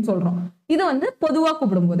 டீச்சர் அப்படின்னு சொல்றோம். இதை வந்து பொதுவா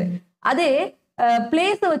கூப்பிடும் போது. அதே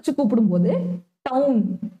பிளேஸை வச்சு கூப்பிடும் போது down,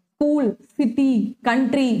 school, city,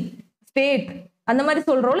 country, state அந்த மாதிரி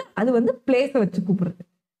சொல்றோம்ல, அது வந்து பிளேஸை வச்சு கூப்பிடுறது.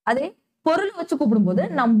 அதே பொருள் வச்சு கூப்பிடும்போது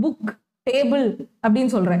நான் புக், டேபிள்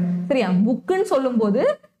அப்படின்னு சொல்றேன். சரியா? புக்குன்னு சொல்லும் போது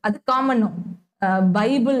அது காமன் நவுன்.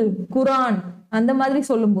 பைபிள், குரான் அந்த மாதிரி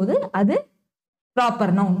சொல்லும் போது அது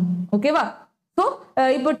ப்ராப்பர் நவுன். ஓகேவா? ஸோ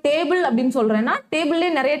இப்போ டேபிள் அப்படின்னு சொல்றேன்னா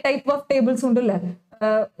டேபிள்லேயே நிறைய டைப் ஆஃப் டேபிள்ஸ் உண்டு இல்ல.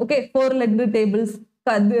 Okay, 4 legged tables,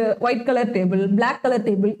 white colour table, black colour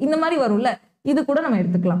table, இந்த மாதிரி வரும்ல. இது கூட நம்ம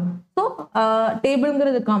எடுத்துக்கலாம். ஸோ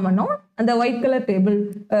டேபிள்ங்கிறது காமன் நவுன், அந்த white colour table,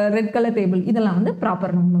 red colour table இதெல்லாம் வந்து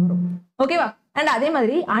ப்ராப்பர் நவுன் வரும். ஓகேவா? அண்ட் அதே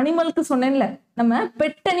மாதிரி அனிமலுக்கு சொன்னேன்ல, நம்ம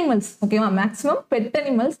பெட் அனிமல்ஸ். ஓகேவா? Maximum pet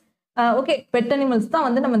animals. Okay, pet animals தான்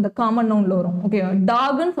வந்து நம்ம இந்த காமன் நவுன்ல வரும். ஓகே,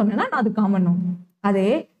 டாக்னு சொன்னேன்னா அது காமன் நவுன். அதே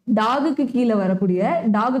டாகுக்கு கீழே வரக்கூடிய,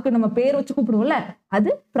 டாகுக்கு நம்ம பேர் வச்சு கூப்பிடுவோம்ல,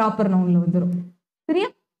 அது ப்ராப்பர் நவுன்ல வந்துடும். சரியா?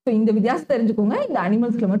 ஸோ இந்த வித்தியாசம் தெரிஞ்சுக்கோங்க. இந்த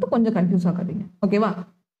அனிமல்ஸ்ல மட்டும் கொஞ்சம் கன்ஃபியூஸ் ஆகாதீங்க. ஓகேவா?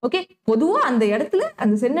 ஓகே, பொதுவா அந்த இடத்துல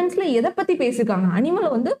அந்த சென்டென்ஸ்ல எதை பத்தி பேசியிருக்காங்க, அனிமலை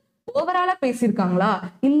வந்து ஓவராலா பேசியிருக்காங்களா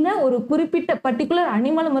இல்ல ஒரு குறிப்பிட்ட பர்டிகுலர்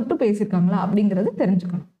அனிமலை மட்டும் பேசியிருக்காங்களா அப்படிங்கறது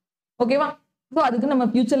தெரிஞ்சுக்கணும். ஓகேவா? ஸோ அதுக்கு நம்ம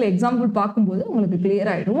ஃபியூச்சர்ல எக்ஸாம்பிள் பார்க்கும்போது உங்களுக்கு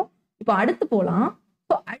கிளியர் ஆயிடும். இப்போ அடுத்து போலாம்.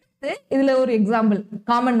 ஸோ அடுத்து இதுல ஒரு எக்ஸாம்பிள்,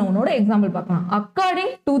 காமன் நவுனோட எக்ஸாம்பிள் பார்க்கலாம்.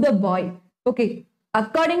 According to the bye. Okay,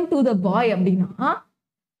 according to the பாய் அப்படின்னா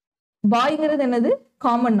பாய்ங்கிறது என்னது?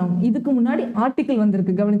 Common noun. இதுக்கு முன்னாடி ஆர்டிகிள்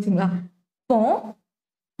வந்திருக்கு, கவனிச்சிங்களா? இப்போ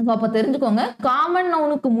அப்ப தெரிஞ்சுக்கோங்க, காமன்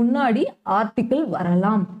நவுனுக்கு முன்னாடி ஆர்டிகிள்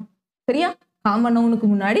வரலாம். சரியா? காமன் நவுனுக்கு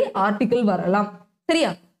முன்னாடி ஆர்டிகிள் வரலாம். சரியா?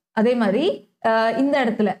 அதே மாதிரி இந்த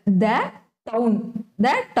இடத்துல த டவுன்,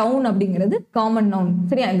 த டவுன் அப்படிங்கிறது காமன் நவுன்.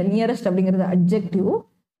 சரியா? இந்த நியரஸ்ட் அப்படிங்கிறது அட்ஜெக்டிவ்.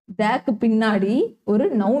 தக்கு பின்னாடி ஒரு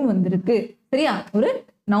நவுன் வந்திருக்கு. சரியா? ஒரு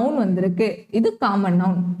நவுன் வந்திருக்கு, இது common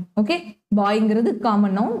noun. Okay, பாய்ங்கிறது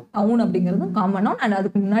common noun, down அப்படிங்கிறது காமன் நவுன் அண்ட்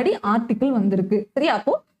அதுக்கு முன்னாடி ஆர்டிகிள் வந்திருக்கு. சரியா?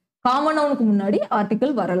 அப்போ காமன் நவுனுக்கு முன்னாடி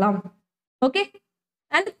ஆர்டிகிள் வரலாம். ஓகே,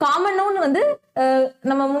 அண்ட் காமன் நவுன் வந்து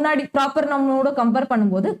நம்ம முன்னாடி ப்ராப்பர் நவுனோட கம்பேர்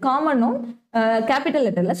பண்ணும்போது காமன் நவுன் கேபிட்டல்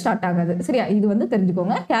லெட்டர்ல ஸ்டார்ட் ஆகாது. சரியா? இது வந்து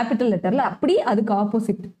தெரிஞ்சுக்கோங்க. கேபிட்டல் லெட்டர்ல அப்படி அதுக்கு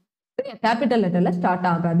ஆப்போசிட். சரியா? கேபிட்டல் லெட்டர்ல ஸ்டார்ட்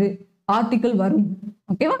ஆகாது, ஆர்டிகிள் வரும்.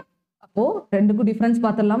 ஓகேவா? அப்போ ரெண்டுக்கும் டிஃபரன்ஸ்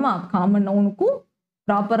பார்த்துடலாமா? Common நவுனுக்கும்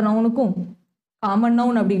proper நவுனுக்கும். காமன்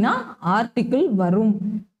நவுன் அப்படின்னா ஆர்டிகிள் வரும்,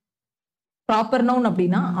 ப்ராப்பர் நவுன்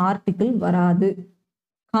அப்படின்னா ஆர்டிகிள் வராது.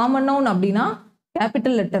 காமன் நவுன் அப்படின்னா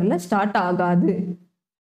கேபிட்டல் லெட்டர்ல ஸ்டார்ட் ஆகாது,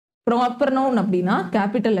 ப்ராப்பர் நவுன் அப்படின்னா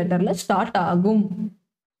கேபிட்டல் லெட்டர்ல ஸ்டார்ட் ஆகும்.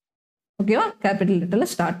 ஓகேவா? கேபிட்டல் லெட்டர்ல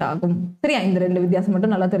ஸ்டார்ட் ஆகும். சரியா? இந்த ரெண்டு வித்தியாசம்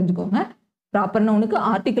மட்டும் நல்லா தெரிஞ்சுக்கோங்க. ப்ராப்பர் நவுனுக்கு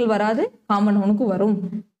ஆர்டிகிள் வராது, காமன் நவுனுக்கு வரும்.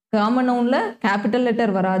 காமன் நவுன்ல கேபிட்டல்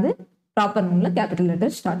லெட்டர் வராது, ப்ராப்பர் நவுன்ல கேபிட்டல்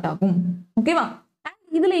லெட்டர் ஸ்டார்ட் ஆகும். ஓகேவா?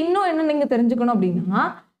 இதுல இன்னும் என்ன நீங்க தெரிஞ்சுக்கணும் அப்படின்னா,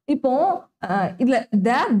 இப்போ இதுல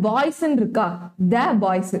த பாய்ஸ் இருக்கா, த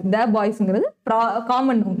பாய்ஸ், த பாய்ஸ்ங்கிறது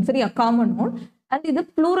காமன் நவுன். சரியா? Common noun. அண்ட் இது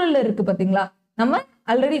ப்ளூரல்ல இருக்கு பாத்தீங்களா? நம்ம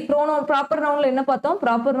ஆல்ரெடி ப்ரோனவுன் ப்ராப்பர் நவுன்ல என்ன பார்த்தோம்?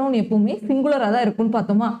 ப்ராப்பர் நவுன் எப்பவுமே சிங்குலரா தான் இருக்கும்னு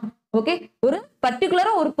பார்த்தோமா? ஓகே, ஒரு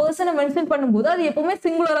பர்டிகுலரா ஒரு பர்சனை மென்ஷன் பண்ணும்போது அது எப்பவுமே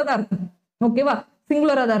சிங்குலரா தான் இருக்கும். ஓகேவா?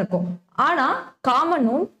 சிங்குலரா தான் இருக்கும். ஆனா காமன்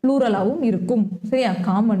நவுன் ப்ளூரலாவும் இருக்கும். சரியா?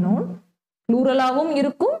 காமன் நவுன் ப்ளூரலாவும்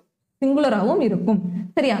இருக்கும், சிங்குலராவும் இருக்கும்.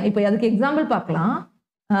 சரியா? இப்போ அதுக்கு எக்ஸாம்பிள் பார்க்கலாம்.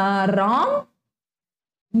 Ram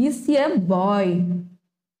is a bye.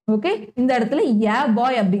 Okay, இந்த இடத்துல ஏ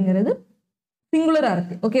பாய் அப்படிங்கிறது சிங்குலரா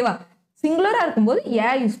இருக்கு. ஓகேவா? சிங்குலரா இருக்கும்போது ஏ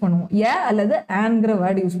யூஸ் பண்ணுவோம், ஏ அல்லது ஆன்ங்கிற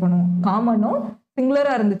வேர்டு யூஸ் பண்ணுவோம். காமன் நவுன்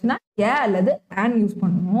சிங்குலரா இருந்துச்சுன்னா ஏ அல்லது ஆன் யூஸ்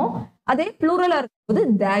பண்ணுவோம். அதே ப்ளூரலா இருக்கும்போது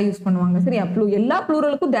த யூஸ் பண்ணுவாங்க. சரியா? எல்லா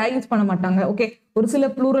ப்ளூரலுக்கும் த யூஸ் பண்ண மாட்டாங்க. ஓகே, ஒரு சில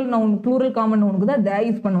ப்ளூரல் நவுன், ப்ளூரல் காமன் நவுனுக்கு தான் த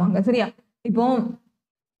யூஸ் பண்ணுவாங்க. சரியா? இப்போ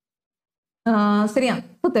சரியா?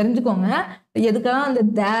 ஸோ தெரிஞ்சுக்கோங்க, எதுக்கெல்லாம் அந்த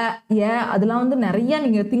த ஏ அதெல்லாம் வந்து நிறைய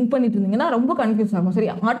நீங்க திங்க் பண்ணிட்டு இருந்தீங்கன்னா ரொம்ப கன்ஃபியூஸ் ஆகும்.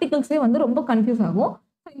 சரியா? ஆர்டிகல்ஸே வந்து ரொம்ப கன்ஃபியூஸ் ஆகும்.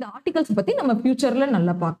 இந்த ஆர்டிகல்ஸ் பத்தி நம்ம ஃபியூச்சர்ல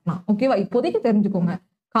நல்லா பார்க்கலாம். ஓகேவா? இப்போதைக்கு தெரிஞ்சுக்கோங்க.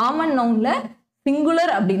 காமன் நவுன்ல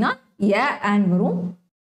சிங்குலர் அப்படின்னா ஏ அண்ட் வரும்.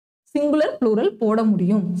 சிங்குலர் ப்ளூரல் போட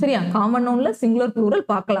முடியும். சரியா? காமன் நவுன்ல சிங்குலர் ப்ளூரல்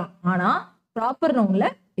பார்க்கலாம். ஆனா ப்ராப்பர் நவுன்ல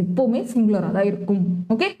எப்பவுமே சிங்குலரா தான் இருக்கும்.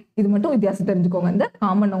 ஓகே, இது மட்டும் வித்தியாசம் தெரிஞ்சுக்கோங்க. இந்த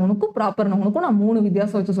காமன் நவுனுக்கும் ப்ராப்பர் நவுனுக்கும் நான் 3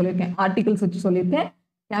 வித்தியாசம் வச்சு சொல்லியிருக்கேன். ஆர்டிகல்ஸ் வச்சு சொல்லியிருக்கேன்,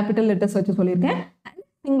 கேபிட்டல் லெட்டர்ஸ் வச்சு சொல்லியிருக்கேன், அண்ட்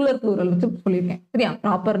சிங்குலர் ப்ளூரல் வச்சு சொல்லியிருக்கேன். சரியா?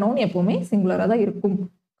 ப்ராப்பர் நவுன் எப்பவுமே சிங்குலரா தான் இருக்கும்.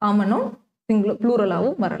 காமன் நவுன் சிங்குலர்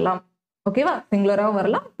ப்ளூரலாவும் வரலாம். ஓகேவா? சிங்குலராகவும்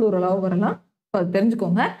வரலாம், ப்ளூரலாகவும் வரலாம். அது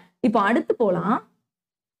தெரிஞ்சுக்கோங்க. இப்போ அடுத்து போலாம்.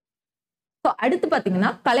 அடுத்து பாத்தீங்கன்னா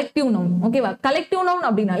கலெக்டிவ் நவுன். ஓகேவா? கலெக்டிவ் நவுன்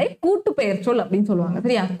அப்படின்னாலே கூட்டு பெயர் சொல் அப்படின்னு சொல்லுவாங்க.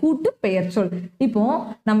 சரியா? கூட்டு பெயர் சொல். இப்போ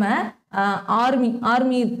நம்ம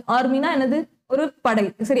ஆர்மினா என்னது? ஒரு படை.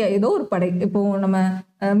 சரியா? ஏதோ ஒரு படை. இப்போ நம்ம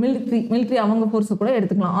மிலிட்ரி அவங்க போர்ஸ் கூட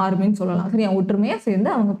எடுத்துக்கலாம், ஆர்மின்னு சொல்லலாம். சரியா? ஒற்றுமையா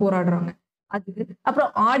சேர்ந்து அவங்க போராடுறாங்க. அது அப்புறம்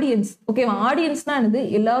ஆடியன்ஸ். ஓகேவா? ஆடியன்ஸ்னா என்னது?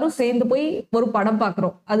 எல்லாரும் சேர்ந்து போய் ஒரு படம்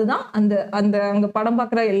பாக்குறோம், அதுதான் அங்க படம்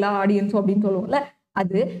பாக்குற எல்லா ஆடியன்ஸும் அப்படின்னு சொல்லுவோம்ல,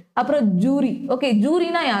 அது. அப்புறம் ஜூரி. ஓகே,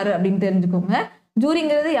 ஜூரினா யாரு அப்படின்னு தெரிஞ்சுக்கோங்க.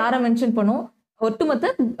 ஜூரிங்கிறது யாரை மென்ஷன் பண்ணும்?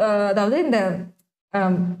 ஒட்டுமொத்த அதாவது இந்த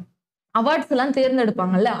அவார்ட்ஸ் எல்லாம்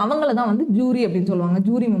தேர்ந்தெடுப்பாங்கல்ல, அவங்களதான் வந்து ஜூரி அப்படின்னு சொல்லுவாங்க.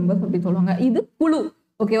 ஜூரி மெம்பர்ஸ் அப்படின்னு சொல்லுவாங்க. இது குழு.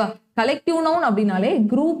 ஓகேவா? கலெக்டிவ் நவுன் அப்படின்னாலே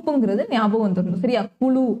குரூப்புங்கிறது ஞாபகம் வந்துடும். சரியா?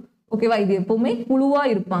 குழு. ஓகேவா? இது எப்பவுமே குழுவா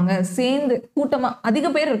இருப்பாங்க, சேர்ந்து கூட்டமா அதிக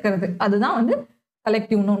பேர் இருக்கிறது, அதுதான் வந்து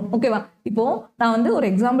கலெக்டிவ் நவுன். ஓகேவா? இப்போ நான் வந்து ஒரு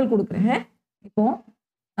எக்ஸாம்பிள் கொடுக்குறேன். இப்போ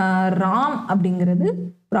ராம் அப்படிங்கிறது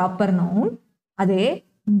ப்ராப்பர் நவுன், அதே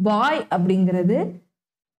பாய் அப்படிங்கிறது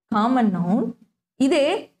காமன் நவுன். இதே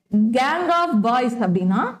கேங் ஆஃப் பாய்ஸ்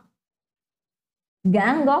அப்படின்னா,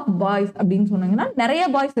 கேங் ஆஃப் பாய்ஸ் அப்படின்னு சொன்னாங்கன்னா நிறைய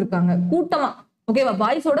பாய்ஸ் இருக்காங்க கூட்டமா. ஓகேவா?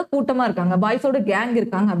 பாய்ஸோட கூட்டமா இருக்காங்க, பாய்ஸோட கேங்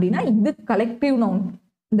இருக்காங்க அப்படின்னா இது கலெக்டிவ் நவுன்.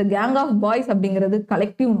 இந்த கேங் ஆஃப் பாய்ஸ் அப்படிங்கிறது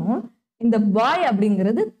கலெக்டிவ் நவுன், இந்த பாய்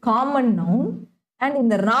அப்படிங்கிறது காமன் நவுன், அண்ட்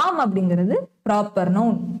இந்த ராம் அப்படிங்கிறது ப்ராப்பர்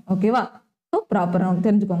நவுன். ஓகேவா? ஸோ ப்ராப்பர் நவுன்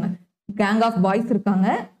தெரிஞ்சுக்கோங்க. கேங் ஆஃப் பாய்ஸ் இருக்காங்க,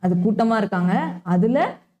 அது கூட்டமா இருக்காங்க, அதுல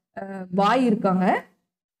பாய் இருக்காங்க.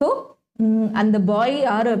 ஸோ அந்த பாய்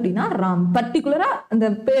யாரு அப்படின்னா ராம். பர்டிகுலரா அந்த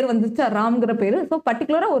பேர் வந்துச்சா, ராம்ங்கிற பேரு. ஸோ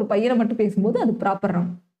பர்டிகுலரா ஒரு பையனை மட்டும் பேசும்போது அது ப்ராப்பர்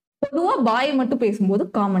நவுன். பொதுவா பாயை மட்டும் பேசும்போது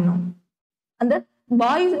காமன் நவுன். அந்த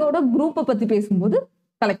பாய்ஸோட குரூப்பை பத்தி பேசும்போது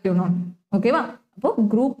கலெக்டிவ் நவுன். ஓகேவா? அப்போ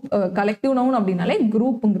குரூப் கலெக்டிவ் நவுன் அப்படின்னாலே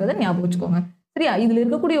குரூப்புங்கிறத ஞாபகம் வச்சுக்கோங்க. சரியா? இதுல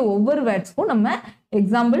இருக்கக்கூடிய ஒவ்வொரு வேர்ட்ஸ்க்கும் நம்ம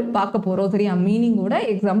எக்ஸாம்பிள் பார்க்க போறோம். சரியா? மீனிங்கோட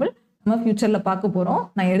எக்ஸாம்பிள் நம்ம ஃபியூச்சர்ல பார்க்க போறோம்.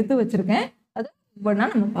 நான் எடுத்து வச்சிருக்கேன், அது ஒவ்வொன்றா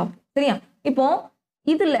நம்ம பார்ப்போம். சரியா? இப்போ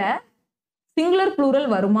இதுல சிங்குலர் ப்ளூரல்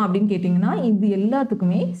வருமா அப்படின்னு கேட்டீங்கன்னா, இது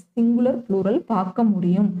எல்லாத்துக்குமே சிங்குலர் ப்ளூரல் பார்க்க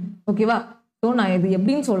முடியும். ஓகேவா? ஸோ நான் இது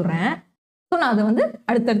எப்படின்னு சொல்றேன். ஸோ நான் அதை வந்து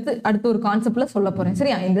அடுத்த ஒரு கான்செப்ட்ல சொல்ல போறேன்.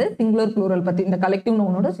 சரியா? இந்த சிங்குலர் ப்ளூரல் பத்தி, இந்த கலெக்டிவ்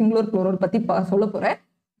நவுனோட சிங்குலர் ப்ளூரல் பத்தி சொல்ல போறேன்.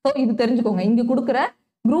 ஸோ இது தெரிஞ்சுக்கோங்க. இங்க கொடுக்குற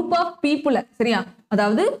குரூப் ஆஃப் பீப்புள, சரியா,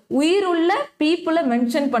 அதாவது உயிருள்ள பீப்புள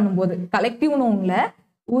மென்ஷன் பண்ணும்போது கலெக்டிவ் நவுன்ல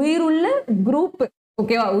உயிருள்ள குரூப்,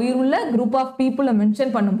 ஓகேவா, உயிருள்ள குரூப் ஆஃப் பீப்புள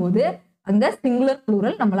மென்ஷன் பண்ணும்போது அங்க சிங்குலர்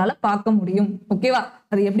ப்ளூரல் நம்மளால பார்க்க முடியும். ஓகேவா?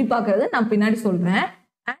 அது எப்படி பார்க்கறது நான் பின்னாடி சொல்றேன்.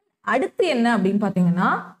 அடுத்து என்ன அப்படின்னு பாத்தீங்கன்னா,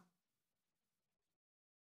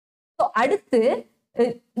 அடுத்து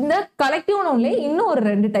இந்த கலெக்டிவ் நவுன்ல இன்னும் ஒரு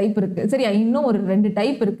 2 டைப் இருக்கு. சரியா? இன்னும் ஒரு 2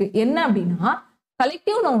 டைப் இருக்கு. என்ன அப்படின்னா,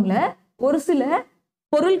 கலெக்டிவ் நவுன்ல ஒரு சில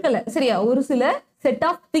பொருட்களை, சரியா, ஒரு சில செட்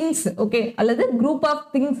ஆஃப் திங்ஸ், ஓகே, அல்லது group of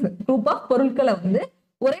things, group of பொருட்களை வந்து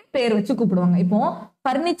ஒரே பேர் வச்சு கூப்பிடுவாங்க. இப்போ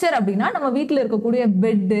பர்னிச்சர் அப்படின்னா நம்ம வீட்டுல இருக்கக்கூடிய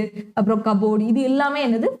பெட், அப்புறம் கபோர்டு, இது எல்லாமே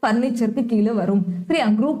என்னது பர்னிச்சருக்கு கீழே வரும். சரியா?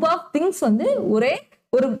 குரூப் ஆஃப் திங்ஸ் வந்து ஒரே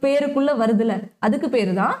ஒரு பேருக்குள்ள வருதுல, அதுக்கு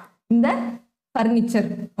பேரு தான் இந்த furniture.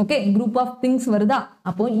 Okay, group of things வருதா?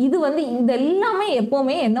 அப்போ இது வந்து இது எல்லாமே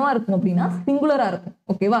எப்பவுமே என்னவா இருக்கும் அப்படின்னா சிங்குலரா இருக்கும்.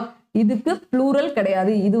 ஓகேவா? இதுக்கு ப்ளூரல்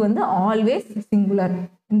கிடையாது, இது வந்து ஆல்வேஸ் சிங்குலர்.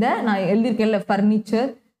 இந்த நான் எழுதியிருக்கேன்ல,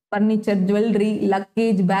 பர்னிச்சர், ஜுவல்லரி,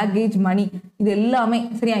 லக்கேஜ், பேக்கேஜ், மணி, இது எல்லாமே.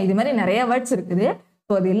 சரியா? இது மாதிரி நிறைய வேர்ட்ஸ் இருக்குது.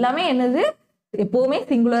 ஸோ அது எல்லாமே என்னது, எப்பவுமே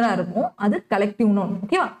சிங்குலரா இருக்கும். அது கலெக்டிவ் நவுன்.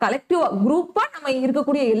 ஓகேவா? கலெக்டிவ் குரூப்பா நம்ம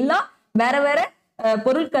இருக்கக்கூடிய எல்லா வேற வேற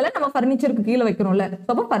பொருட்களை நம்ம பர்னிச்சருக்கு கீழே வைக்கிறோம்ல,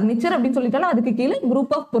 அப்போ பர்னிச்சர் அப்படின்னு சொல்லிட்டாலும் அதுக்கு கீழே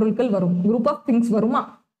குரூப் ஆஃப் பொருட்கள் வரும், குரூப் ஆஃப் திங்ஸ் வருமா?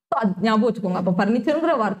 அது ஞாபகம் வச்சுக்கோங்க. அப்போ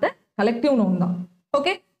பர்னிச்சர்ங்கிற வார்த்தை கலெக்டிவ் நவுன் தான்.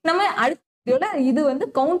 ஓகே, நம்ம அடுத்த இது வந்து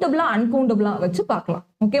கவுண்டபிளா அன்கவுண்டபிளா வச்சு பார்க்கலாம்.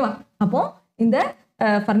 ஓகேவா? அப்போ இந்த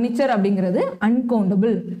பர்னிச்சர் அப்படிங்கிறது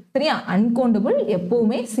அன்கவுண்டபிள். சரியா? அன்கவுண்டபிள்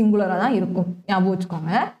எப்பவுமே சிங்குலரா தான் இருக்கும், ஞாபகம்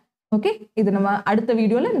வச்சுக்கோங்க. ஓகே, இது நம்ம அடுத்த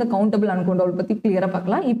வீடியோல இந்த கவுண்டபிள் அன்கவுண்டபிள் பத்தி கிளியரா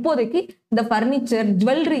பார்க்கலாம். இப்போதைக்கு இந்த பர்னிச்சர்,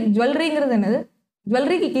 ஜுவல்லரிங்கிறது என்னது,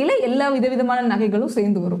 ஜுவல்லரிக்கு கீழே எல்லா விதவிதமான நகைகளும்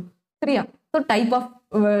சேர்ந்து வரும். சரியா? ஸோ டைப் ஆஃப்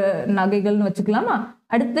நகைகள்னு வச்சுக்கலாமா?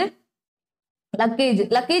 அடுத்து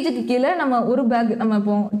லக்கேஜுக்கு கீழே நம்ம ஒரு பேக், நம்ம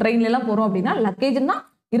இப்போ ட்ரெயின்ல எல்லாம் போறோம் அப்படின்னா லக்கேஜ்னா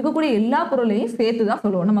இருக்கக்கூடிய எல்லா பொருளையும் சேர்த்து தான்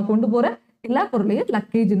சொல்லுவோம். நம்ம கொண்டு போற எல்லா பொருளையும்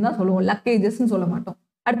லக்கேஜ்னு தான் சொல்லுவோம், லக்கேஜஸ்ன்னு சொல்ல மாட்டோம்.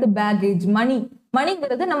 அடுத்து பேகேஜ், மணி.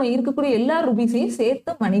 மணிங்கிறது நம்ம இருக்கக்கூடிய எல்லா ருபீஸையும்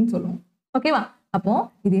சேர்த்து மணின்னு சொல்லுவோம். ஓகேவா? அப்போ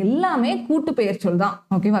இது எல்லாமே கூட்டு பெயர் சொல் தான்.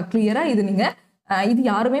 ஓகேவா? கிளியரா இது நீங்க இது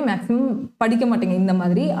யாருமே மேக்ஸிமம் படிக்க மாட்டீங்க இந்த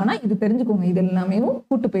மாதிரி. ஆனா இது தெரிஞ்சுக்கோங்க, இது எல்லாமே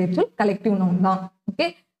கூட்டு பெயர் சொல், கலெக்டிவ் நவுன் தான். ஓகே.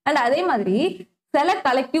 அண்ட் அதே மாதிரி சில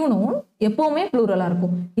கலெக்டிவ் நவுன் எப்பவுமே ப்ளூரலா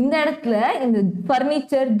இருக்கும். இந்த இடத்துல இந்த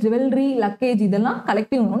ஃபர்னிச்சர், ஜுவல்லரி, லக்கேஜ் இதெல்லாம்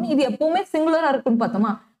கலெக்டிவ் நவுன். இது எப்பவுமே சிங்குலரா இருக்குன்னு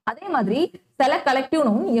பார்த்தோமா? அதே மாதிரி சில கலெக்டிவ்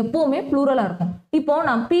நவுன் எப்பவுமே ப்ளூரலா இருக்கும். இப்போ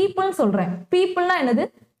நான் பீப்புள் சொல்றேன். பீப்புள்னா என்னது?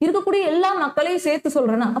 இருக்கக்கூடிய எல்லா மக்களையும் சேர்த்து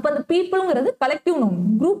சொல்றேன்னா அப்ப அந்த பீப்புள்ங்கிறது கலெக்டிவ் நவுன்,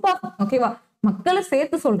 குரூப் ஆஃப். ஓகேவா? மக்களை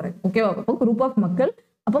சேர்த்து சொல்றேன். ஓகேவா? அப்போ குரூப் ஆஃப் மக்கள்,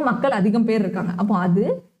 அப்போ மக்கள் அதிகம் பேர் இருக்காங்க, அப்போ அது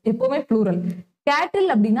எப்பவுமே ப்ளூரல்.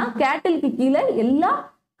 கேட்டில் அப்படின்னா கேட்டிலுக்கு கீழே எல்லா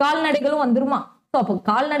கால்நடைகளும் வந்துருமா? ஸோ அப்போ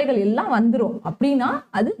கால்நடைகள் எல்லாம் வந்துரும் அப்படின்னா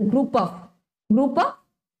அது குரூப் ஆஃப்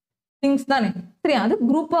திங்ஸ் தானே. சரி, அது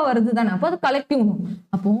குரூப்பா வருது தானே, அப்போ அது கலெக்டிவ் நவுன்.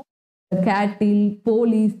 அப்போ கேட்டில்,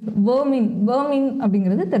 போலீஸ், வேர்மின். வேர்மின்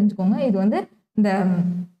அப்படிங்கிறது தெரிஞ்சுக்கோங்க, இது வந்து இந்த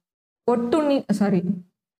ஒட்டுண்ணி, சாரி,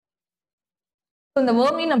 இந்த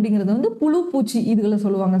வேர்மின் அப்படிங்கிறது வந்து புழு பூச்சி இதுகளை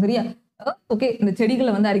சொல்லுவாங்க. சரியா? ஓகே, இந்த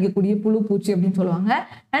செடிகளை வந்து அரிக்கக்கூடிய புழு பூச்சி அப்படின்னு சொல்லுவாங்க.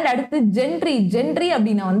 அண்ட் அடுத்து ஜென்ட்ரி. ஜென்ட்ரி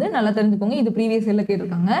அப்படின்னா வந்து நல்லா தெரிஞ்சுக்கோங்க, இது ப்ரீவியஸ் இயர்ல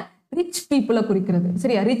கேட்டிருக்காங்க, ரிச் பீப்புளை குறிக்கிறது.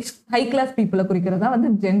 சரியா? ரிச் ஹை கிளாஸ் பீப்புளை குறிக்கிறதா வந்து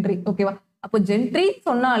ஜென்ட்ரி. ஓகேவா? அப்போ ஜென்ட்ரி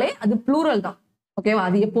சொன்னாலே அது ப்ளூரல் தான். ஓகேவா?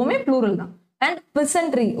 அது எப்பவுமே ப்ளூரல் தான். அண்ட்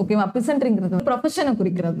பிசன்ட்ரி. ஓகேவா? பிசன்ட்ரிங்கிறது ப்ரொஃபஷனை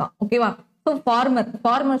குறிக்கிறது தான். ஓகேவா? ஸோ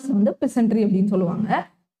ஃபார்மர்ஸ் வந்து பிசன்ட்ரி அப்படின்னு சொல்லுவாங்க.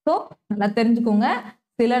 ஸோ நல்லா தெரிஞ்சுக்கோங்க,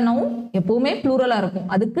 சில நவுன் எப்பவுமே ப்ளூரலா இருக்கும்,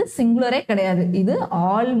 அதுக்கு சிங்குலரே கிடையாது. இது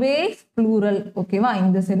ஆல்வேஸ் ப்ளூரல். ஓகேவா?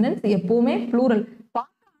 இந்த சென்டென்ஸ் எப்பவுமே ப்ளூரல்.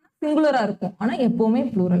 சிங்குலரா இருக்கும், ஆனா எப்பவுமே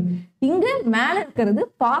ப்ளூரல். இங்க மேல இருக்கிறது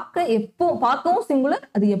பார்க்கவும் சிங்குலர்,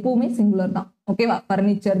 அது எப்பவுமே சிங்குலர் தான். ஓகேவா?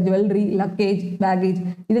 ஃபர்னிச்சர், ஜுவல்லரி, லக்கேஜ், பேகேஜ்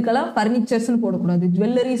இதுக்கெல்லாம் ஃபர்னிச்சர்ஸ்ன்னு போடக்கூடாது,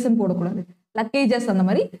 ஜுவல்லரிஸ்ன்னு போடக்கூடாது, லக்கேஜஸ் அந்த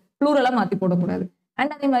மாதிரி ப்ளூரலா மாத்தி போடக்கூடாது.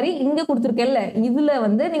 அண்ட் அதே மாதிரி இங்க கொடுத்துருக்கேன்ல, இதுல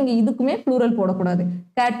வந்து நீங்க இதுக்குமே ப்ளூரல் போடக்கூடாது,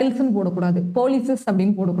 கேட்டில்ஸ்ன்னு போடக்கூடாது, போலீசஸ்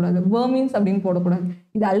அப்படின்னு போடக்கூடாது, வேர்மின்ஸ் அப்படின்னு போடக்கூடாது.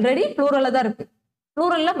 இது ஆல்ரெடி ப்ளூரலா தான் இருக்கு.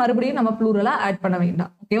 ப்ளூரல்ல மறுபடியும் நம்ம ப்ளூரலா ஆட் பண்ண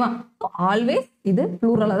வேண்டாம். ஓகேவா? ஸோ ஆல்வேஸ் இது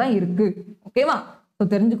ப்ளூரலா தான் இருக்கு. ஓகேவா? ஸோ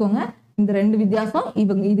தெரிஞ்சுக்கோங்க, இந்த ரெண்டு வித்தியாசம்.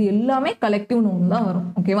 இது எல்லாமே கலெக்டிவ் நவுன் தான் வரும்.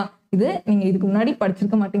 ஓகேவா? இது நீங்க இதுக்கு முன்னாடி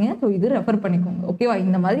படிச்சிருக்க மாட்டீங்க, ஸோ இது ரெஃபர் பண்ணிக்கோங்க. ஓகேவா?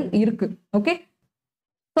 இந்த மாதிரி இருக்கு. ஓகே.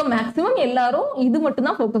 ஸோ மேக்ஸிமம் எல்லாரும் இது மட்டும்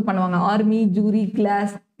தான் ஃபோக்கஸ் பண்ணுவாங்க. Army, jury,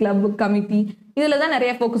 class, club, committee இதுல தான்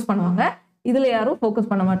நிறைய ஃபோக்கஸ் பண்ணுவாங்க. இதுல யாரும் ஃபோக்கஸ்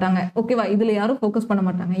பண்ண மாட்டாங்க. ஓகேவா? இதுல யாரும் ஃபோக்கஸ் பண்ண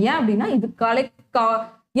மாட்டாங்க. ஏன்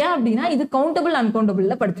அப்படின்னா இது கவுண்டபிள்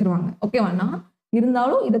அன்கவுண்டபிள்ல படிச்சிருவாங்க. ஓகேவாண்ணா?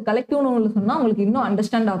 இருந்தாலும் இது கலெக்டிவ் நவுன்ல சொன்னா உங்களுக்கு இன்னும்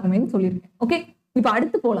அண்டர்ஸ்டாண்ட் ஆகுமேன்னு சொல்லியிருக்கேன். ஓகே, இப்போ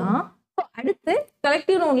அடுத்து போலாம். அடுத்து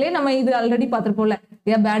கலெக்டிவ் நவுன்லயே நம்ம இது already பார்த்திருப்போம்ல,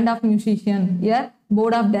 A pant of musician, A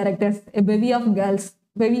board of directors, A Fevi of girls.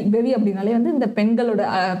 Fevi அப்படின்னாலே வந்து இந்த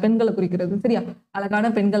பெண்களை குறிக்கிறது. சரியா? அழகான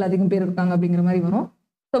பெண்கள் அதிகம் பேர் இருக்காங்க அப்படிங்கிற மாதிரி வரும்.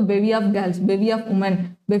 So Fevi of girls, Fevi of woman,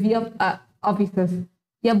 Fevi of officers,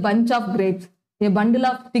 A bunch of grapes, A bundle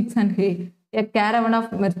of sticks and hey, a caravan of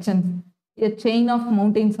merchants, a chain of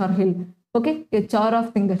mountains or hill, okay, a char of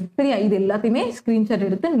fingers. சரியா? இது எல்லாத்தையுமே screenshot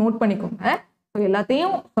எடுத்து note பண்ணிக்கோங்க. So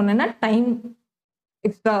எல்லாத்தையும் சொன்னேன்னா time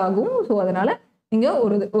extra ஆகும். So அதனால நீங்க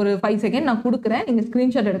ஒரு 5 செகண்ட் நான் கொடுக்குறேன், நீங்க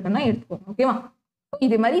ஸ்கிரீன்ஷாட் எடுக்கணும்னா எடுத்துக்கோங்க. ஓகேவா?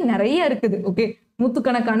 இதே மாதிரி நிறைய இருக்குது. ஓகே,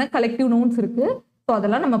 நூற்றுக்கணக்கான கலெக்டிவ் நவுன்ஸ் இருக்கு. ஸோ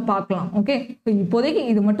அதெல்லாம் நம்ம பார்க்கலாம். ஓகே, ஸோ இப்போதைக்கு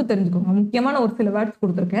இது மட்டும் தெரிஞ்சுக்கோங்க. முக்கியமான ஒரு சில வேர்ட்ஸ்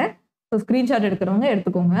கொடுத்துருக்கேன். ஸோ ஸ்கிரீன்ஷாட் எடுக்கிறவங்க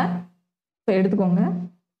எடுத்துக்கோங்க. ஸோ எடுத்துக்கோங்க,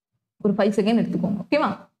 ஒரு 5 செகண்ட் எடுத்துக்கோங்க. ஓகேவா?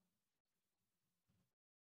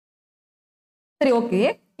 சரி, ஓகே.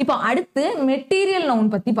 இப்போ அடுத்து மெட்டீரியல் நவுன்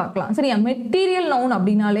பத்தி பார்க்கலாம். சரியா? மெட்டீரியல் நவுன்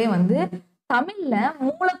அப்படின்னாலே வந்து தமிழ்ல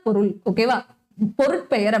மூலப்பொருள். ஓகேவா?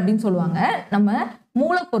 பொருட்பெயர் அப்படின்னு சொல்லுவாங்க. நம்ம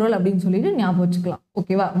மூலப்பொருள் அப்படின்னு சொல்லிட்டு ஞாபகம் வச்சுக்கலாம்.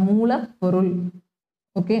 ஓகேவா? மூலப்பொருள்.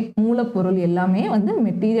 ஓகே, மூலப்பொருள் எல்லாமே வந்து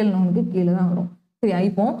மெட்டீரியல் நவுனுக்கு கீழே தான் வரும். சரியா?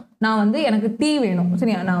 இப்போ நான் வந்து எனக்கு டீ வேணும்.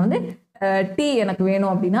 சரியா? நான் வந்து டீ எனக்கு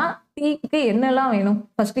வேணும் அப்படின்னா டீக்கு என்னெல்லாம் வேணும்?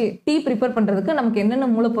 ஃபர்ஸ்ட் டீ ப்ரிப்பேர் பண்றதுக்கு நமக்கு என்னென்ன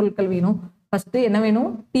மூலப்பொருட்கள் வேணும்? ஃபர்ஸ்ட் என்ன வேணும்?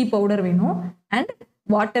 டீ பவுடர் வேணும், அண்ட்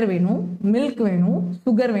வாட்டர் வேணும், மில்க் வேணும்,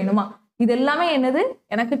 சுகர் வேணுமா? இது எல்லாமே என்னது?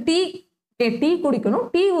 எனக்கு டீ குடிக்கணும்,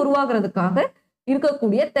 டீ உருவாக்குறதுக்காக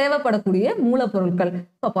இருக்கக்கூடிய தேவைப்படக்கூடிய மூலப்பொருட்கள்.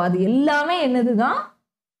 அப்போ அது எல்லாமே என்னதுதான்?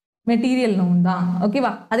 மெட்டீரியல் நவுன் தான்.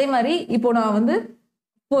 ஓகேவா? அதே மாதிரி இப்போ நான் வந்து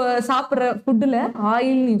சாப்பிட்ற ஃபுட்டுல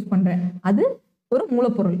ஆயில் யூஸ் பண்றேன், அது ஒரு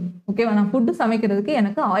மூலப்பொருள். ஓகேவா? நான் ஃபுட்டு சமைக்கிறதுக்கு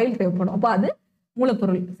எனக்கு ஆயில் தேவைப்படும், அப்போ அது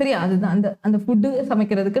மூலப்பொருள். சரியா? அதுதான் அந்த ஃபுட்டு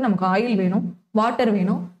சமைக்கிறதுக்கு நமக்கு ஆயில் வேணும், வாட்டர்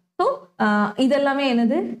வேணும். ஸோ இதெல்லாமே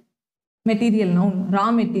என்னது? Material noun, raw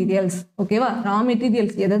materials. ஓகேவா? ரா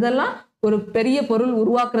மெட்டீரியல்ஸ் எதெல்லாம் ஒரு பெரிய பொருள்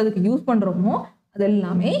உருவாக்குறதுக்கு யூஸ் பண்றோமோ அது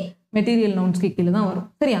எல்லாமே மெட்டீரியல் நவுன்ஸ்க்கு கீழே தான் வரும்.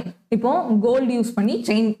 சரியா? இப்போ கோல்டு யூஸ் பண்ணி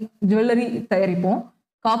செயின், ஜுவல்லரி தயாரிப்போம்.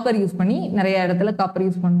 காப்பர் யூஸ் பண்ணி நிறைய இடத்துல காப்பர்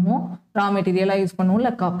யூஸ் பண்ணுவோம், ரா மெட்டீரியலா யூஸ்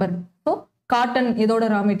பண்ணுவோம்ல காப்பர். ஸோ காட்டன் எதோட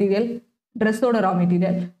ரா மெட்டீரியல்? ட்ரெஸ்ஸோட ரா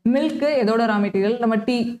மெட்டீரியல். மில்க் எதோட ரா மெட்டீரியல்? நம்ம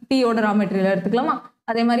டீயோட ரா மெட்டீரியல் எடுத்துக்கலாமா?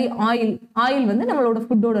 அதே மாதிரி ஆயில் வந்து நம்மளோட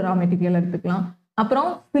ஃபுட்டோட ரா மெட்டீரியல் எடுத்துக்கலாம். அப்புறம்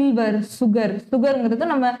சில்வர்,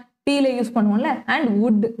 சுகருங்கிறது நம்ம டீல யூஸ் பண்ணுவோம்ல. அண்ட்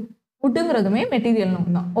வுட்டுங்கிறதுமே மெட்டீரியல்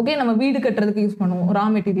நவுன் தான். ஓகே, நம்ம வீடு கட்டுறதுக்கு யூஸ் பண்ணுவோம் ரா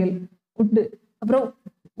மெட்டீரியல் வுட்டு. அப்புறம்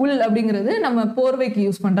உல் அப்படிங்கிறது நம்ம போர்வைக்கு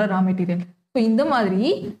யூஸ் பண்ற ரா மெட்டீரியல். ஸோ இந்த மாதிரி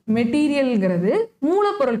மெட்டீரியல்ங்கிறது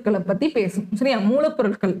மூலப்பொருட்களை பத்தி பேசும். சரியா?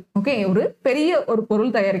 மூலப்பொருட்கள். ஓகே, ஒரு பெரிய ஒரு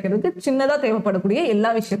பொருள் தயாரிக்கிறதுக்கு சின்னதா தேவைப்படக்கூடிய எல்லா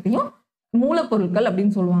விஷயத்தையும் மூலப்பொருட்கள்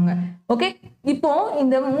அப்படின்னு சொல்லுவாங்க. ஓகே, இப்போ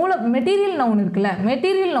இந்த மெட்டீரியல் நவுன் இருக்குல்ல,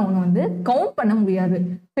 மெட்டீரியல் நவுன் வந்து கவுண்ட் பண்ண முடியாது.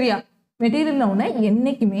 சரியா? மெட்டீரியல் நவுனை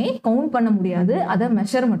என்னைக்குமே கவுண்ட் பண்ண முடியாது. அதை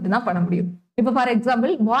மெஷர் மட்டும்தான் பண்ண முடியும். இப்போ ஃபார்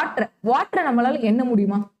எக்ஸாம்பிள் வாட்டரை நம்மளால என்ன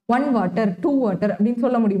முடியுமா? 1 வாட்டர் 2 வாட்டர் அப்படின்னு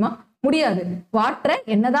சொல்ல முடியுமா? முடியாது. வாட்டரை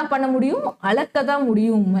என்னதான் பண்ண முடியும்? அளக்க தான்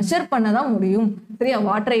முடியும், மெஷர் பண்ண தான் முடியும். சரியா?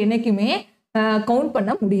 வாட்டரை என்னைக்குமே கவுண்ட்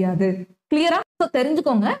பண்ண முடியாது. கிளியரா? ஸோ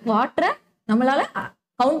தெரிஞ்சுக்கோங்க, வாட்டரை நம்மளால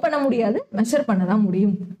கவுண்ட் பண்ண முடியாது, மெஷர் பண்ண தான்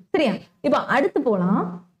முடியும். சரியா? இப்போ அடுத்து போலாம்.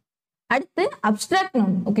 அடுத்து அப்ஸ்ட்ராக்ட்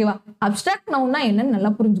நவுன். ஓகேவா? அப்ஸ்ட்ராக்ட் நவுன்னா என்னன்னு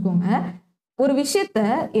நல்லா புரிஞ்சுக்கோங்க. ஒரு விஷயத்த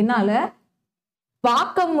என்னால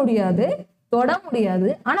பார்க்க முடியாது, தொட முடியாது,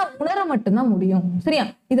 ஆனா உணர மட்டும்தான் முடியும். சரியா?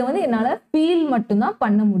 இதை வந்து என்னால ஃபீல் மட்டும்தான்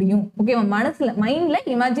பண்ண முடியும். ஓகேவா? மைண்ட்ல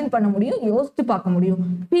இமேஜின் பண்ண முடியும், யோசிச்சு பார்க்க முடியும்,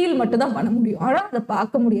 ஃபீல் மட்டும்தான் பண்ண முடியும், ஆனா அதை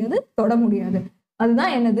பார்க்க முடியாது, தொட முடியாது.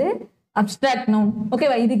 அதுதான் என்னது? Abstract noun.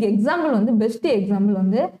 ஓகேவா? இதுக்கு எக்ஸாம்பிள் வந்து பெஸ்ட் எக்ஸாம்பிள்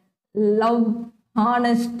வந்து லவ்,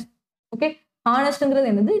 ஹானஸ்ட். ஓகே, ஹானஸ்ட்ங்கிறது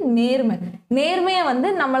என்னது? நேர்மை. நேர்மையை வந்து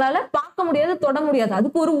நம்மளால பார்க்க முடியாது, தொட முடியாது,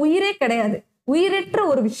 அதுக்கு ஒரு உயிரே கிடையாது, உயிரற்ற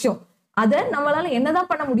ஒரு விஷயம். அதை நம்மளால என்னதான்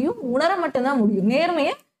பண்ண முடியும்? உணர மட்டும்தான் முடியும்.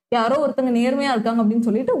 நேர்மையை யாரோ ஒருத்தங்க நேர்மையா இருக்காங்க அப்படின்னு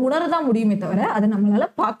சொல்லிட்டு உணரதான் முடியுமே தவிர அதை நம்மளால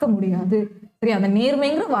பார்க்க முடியாது. சரியா? அந்த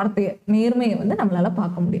நேர்மைங்கிற நேர்மையை வந்து நம்மளால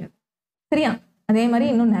பார்க்க முடியாது. சரியா? அதே மாதிரி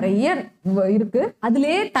இன்னும் நிறைய இருக்கு.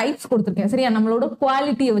 அதுலயே டைப்ஸ் கொடுத்துருக்கேன். சரியா? நம்மளோட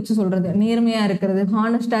குவாலிட்டியை வச்சு சொல்றது, நேர்மையா இருக்கிறது,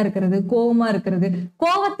 ஹானஸ்டா இருக்கிறது, கோவமா இருக்கிறது.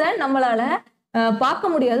 கோவத்தை நம்மளால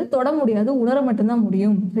பார்க்க முடியாது, தொட முடியாது, உணர மட்டும்தான்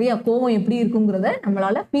முடியும். சரியா? கோவம் எப்படி இருக்குங்கிறத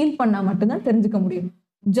நம்மளால ஃபீல் பண்ணா மட்டும்தான் தெரிஞ்சுக்க முடியும்.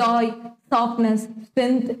 ஜாய், சாஃப்ட்னஸ்,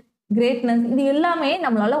 ஸ்ட்ரென்த், கிரேட்னஸ், இது எல்லாமே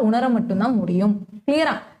நம்மளால உணர மட்டும்தான் முடியும்.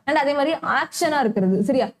 கிளியரா? அண்ட் அதே மாதிரி ஆக்ஷனா இருக்கிறது.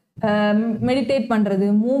 சரியா? மெடிடேட் பண்றது,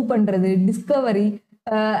 மூவ் பண்றது, டிஸ்கவரி,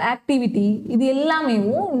 ஆக்டிவிட்டி, இது எல்லாமே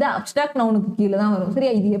இந்த அப்ஸ்ட்ராக்ட் நவுனுக்கு கீழே தான் வரும்.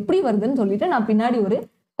 சரியா? இது எப்படி வருதுன்னு சொல்லிட்டு நான் பின்னாடி ஒரு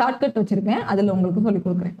ஷார்ட்கட் வச்சிருக்கேன், அதுல உங்களுக்கு சொல்லி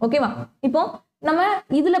கொடுக்குறேன். ஓகேவா? இப்போ நம்ம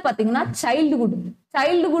இதுல பாத்தீங்கன்னா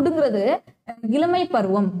சைல்டுஹுட்ங்கிறது இளமை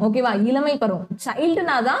பருவம். ஓகேவா? இளமை பருவம்.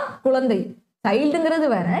 சைல்டுனா தான் குழந்தை. சைல்டுங்கிறது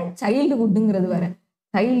வேற, சைல்டுஹுட்ங்கிறது வேற.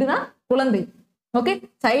 சைல்டுனா குழந்தை. ஓகே,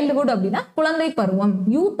 சைல்டுஹுட் அப்படின்னா குழந்தை பருவம்,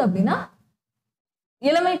 யூத் அப்படின்னா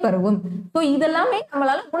இளமை பருவம். ஸோ இதெல்லாமே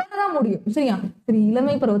நம்மளால உணரதான் முடியும். சரியா? சரி,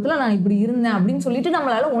 இளமை பருவத்துல நான் இப்படி இருந்தேன் அப்படின்னு சொல்லிட்டு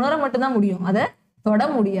நம்மளால உணர மட்டும்தான் முடியும், அதை தொட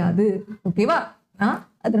முடியாது. ஓகேவா?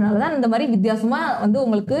 அதனாலதான் இந்த மாதிரி வித்தியாசமா வந்து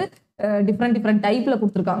உங்களுக்கு டிஃப்ரெண்ட் டைப்ல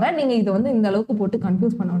கொடுத்துருக்காங்க. நீங்க இதை வந்து இந்த அளவுக்கு போட்டு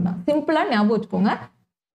கன்ஃபியூஸ் பண்ண வேண்டாம். சிம்பிளா ஞாபகம் வச்சுக்கோங்க.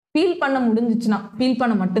 ஃபீல்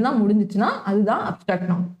பண்ண மட்டும்தான் முடிஞ்சிச்சுன்னா அதுதான் அப்ஸ்ட்ராக்ட்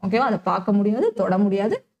நவுன். ஓகேவா? அதை பார்க்க முடியாது, தொட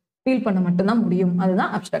முடியாது, ஃபீல் பண்ண மட்டும்தான் முடியும், அதுதான்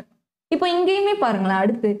அப்ஸ்ட்ராக்ட். இப்போ இங்கேயுமே பாருங்களேன்,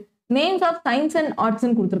 அடுத்து நேம்ஸ் ஆஃப் சயின்ஸ் அண்ட்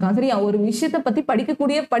ஆர்ட்ஸ்ன்னு கொடுத்துருக்காங்க. சரியா? ஒரு விஷயத்தை பத்தி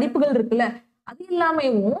படிக்கக்கூடிய படிப்புகள் இருக்குல்ல, அது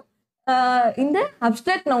எல்லாமேவும் இந்த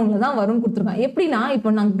அப்ஸ்ட்ராக்ட் நவுன்ல தான் வரும்னு கொடுத்துருக்காங்க. எப்படின்னா,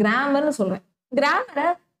 இப்போ நான் கிராமர்னு சொல்றேன். கிராமரை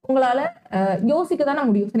உங்களால யோசிக்க தானே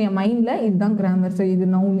முடியும். சரியா? மைண்ட்ல இதுதான் கிராமர், சரி இது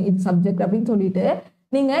நவுன், இது சப்ஜெக்ட் அப்படின்னு சொல்லிட்டு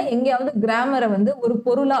நீங்க எங்கேயாவது கிராமரை வந்து ஒரு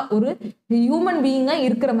பொருளா, ஒரு ஹியூமன் பீயிங்கா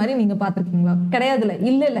இருக்கிற மாதிரி நீங்க பாத்துருக்கீங்களா? கிடையாதுல.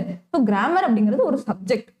 இல்ல. ஸோ கிராமர் அப்படிங்கிறது ஒரு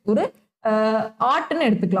சப்ஜெக்ட், ஒரு ஆர்ட்னு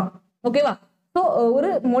எடுத்துக்கலாம். ஓகேவா? ஸோ ஒரு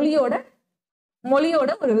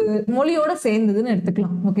மொழியோட சேர்ந்ததுன்னு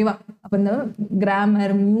எடுத்துக்கலாம். ஓகேவா? அப்ப இந்த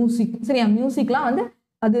கிராமர், மியூசிக். சரியா? மியூசிக்லாம் வந்து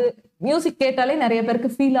அது மியூசிக் கேட்டாலே நிறைய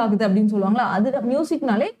பேருக்கு ஃபீல் ஆகுது அப்படின்னு சொல்லுவாங்களா, அது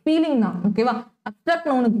மியூசிக்னாலே ஃபீலிங் தான். ஓகேவா? அப்ஸ்ட்ராக்ட்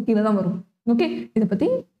நவுனுக்கு கீழே தான் வரும். ஓகே, இதை பத்தி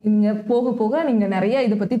நீங்க போக போக நீங்க நிறைய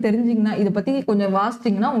இதை பத்தி தெரிஞ்சீங்கன்னா, இதை பத்தி கொஞ்சம்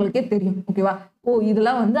வாசிச்சீங்கன்னா உங்களுக்கே தெரியும். ஓகேவா? ஓ,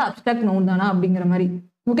 இதெல்லாம் வந்து அப்ஸ்ட்ராக்ட் நவுன் தானா அப்படிங்கிற மாதிரி.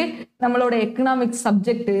 ஓகே, நம்மளோட எக்கனாமிக்ஸ்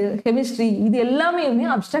சப்ஜெக்ட், கெமிஸ்ட்ரி, இது எல்லாமே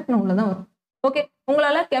அப்ஸ்ட்ராக்ட் நவுன்ல தான் வரும். ஓகே,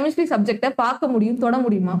 உங்களால கெமிஸ்ட்ரி சப்ஜெக்டை பார்க்க முடியும், தொட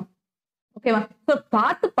முடியுமா? ஓகேவா? ஸோ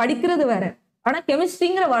பார்த்து படிக்கிறது வேற, ஆனா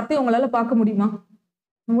கெமிஸ்ட்ரிங்கிற வார்த்தையை உங்களால பார்க்க முடியுமா?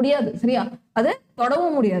 முடியாது. சரியா? அதை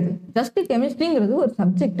தொடவும் முடியாது. ஜஸ்ட் கெமிஸ்ட்ரிங்கிறது ஒரு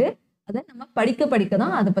சப்ஜெக்ட், அதை நம்ம படிக்க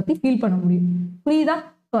தான் அதை பத்தி ஃபீல் பண்ண முடியும். புரியுதா?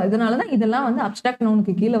 இதனாலதான் இதெல்லாம் வந்து அப்ஸ்ட்ராக்ட்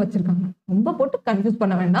நவுனுக்கு கீழே வச்சிருக்காங்க. ரொம்ப போட்டு கன்ஃபியூஸ்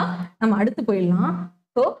பண்ண வேண்டாம், நம்ம அடுத்து போயிடலாம்.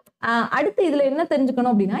 ஸோ அடுத்து இதுல என்ன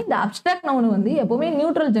தெரிஞ்சுக்கணும் அப்படின்னா, இந்த அப்ஸ்ட்ராக்ட் நவுன் வந்து எப்பவுமே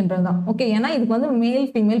நியூட்ரல் ஜெண்டர் தான். ஓகே, ஏன்னா இதுக்கு வந்து மேல்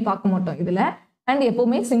ஃபீமேல் பார்க்க மாட்டோம் இதுல. அண்ட்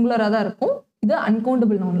எப்பவுமே சிங்குலரா தான் இருக்கும். இது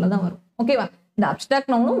அன்கவுண்டபிள் நவுன்ல தான் வரும். ஓகேவா? இந்த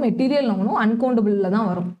அப்ஸ்ட்ராக்ட் நவுனும் மெட்டீரியல் நவுனும் அன்கவுண்டபிள்ல தான்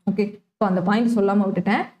வரும். ஓகே, ஸோ அந்த பாயிண்ட் சொல்லாம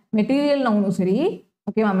விட்டுட்டேன். மெட்டீரியல் நவுனும் சரி,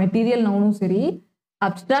 ஓகேவா மெட்டீரியல் நவுனும் சரி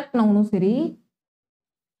அப்ஸ்ட்ராக்ட் நவுனும் சரி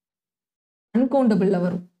அன்கவுண்டபிள்ல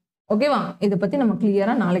வரும் ஓகேவா இதை பத்தி நம்ம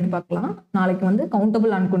கிளியரா நாளைக்கு பார்க்கலாம் நாளைக்கு வந்து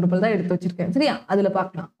கவுண்டபிள் அன்கவுண்டபிள் தான் எடுத்து வச்சிருக்கேன் சரியா அதுல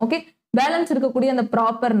பார்க்கலாம் ஓகே பேலன்ஸ் இருக்கக்கூடிய அந்த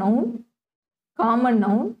proper noun common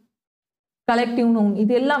noun collective noun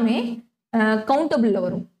இது எல்லாமே கவுண்டபிள்ல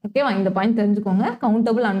வரும் ஓகேவா இந்த பாயிண்ட் தெரிஞ்சுக்கோங்க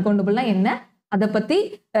கவுண்டபிள் அன்கவுண்டபிள்னா என்ன அதை பத்தி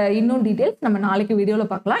இன்னும் டீடைல்ஸ் நம்ம நாளைக்கு வீடியோல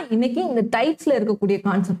பார்க்கலாம் இன்னைக்கு இந்த டைப்ஸ்ல இருக்கக்கூடிய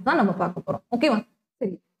கான்செப்ட் தான் நம்ம பார்க்க போறோம் ஓகேவா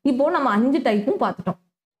சரி இப்போ நம்ம 5 டைப்பும் பார்த்துட்டோம்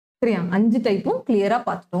சரியா 5 டைப்பும் கிளியரா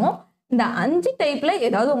பார்த்துட்டோம் இந்த 5 டைப்ல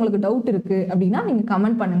ஏதாவது உங்களுக்கு டவுட் இருக்கு அப்படின்னா நீங்க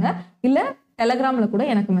கமெண்ட் பண்ணுங்க இல்ல டெலகிராம்ல கூட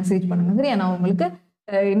எனக்கு மெசேஜ் பண்ணுங்க சரியா நான் உங்களுக்கு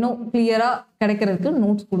இன்னும் கிளியரா கிடைக்கிறதுக்கு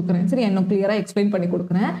நோட்ஸ் கொடுக்குறேன் சரியா இன்னும் கிளியரா எக்ஸ்பிளைன் பண்ணி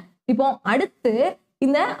கொடுக்குறேன் இப்போ அடுத்து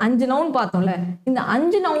இந்த 5 நவுன் பார்த்தோம்ல இந்த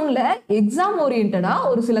 5 நவுன்ல எக்ஸாம் ஓரியன்டா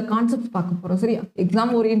ஒரு சில கான்செப்ட்ஸ் பார்க்க போறோம் சரியா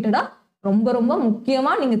எக்ஸாம் ஓரியன்டா ரொம்ப ரொம்ப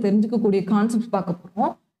முக்கியமா நீங்க தெரிஞ்சுக்கக்கூடிய கான்செப்ட்ஸ் பார்க்க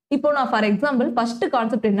போறோம் இப்போ நான் ஃபார் எக்ஸாம்பிள் ஃபர்ஸ்ட்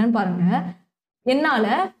கான்செப்ட் என்னன்னு பாருங்க என்னால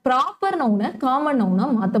ப்ராப்பர் நவுனை காமன் நவுனா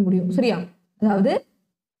மாத்த முடியும் சரியா அதாவது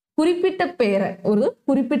குறிப்பிட்ட பேரை ஒரு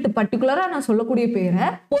குறிப்பிட்ட பர்டிகுலரா நான் சொல்லக்கூடிய பேரை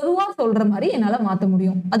பொதுவா சொல்ற மாதிரி என்னால மாத்த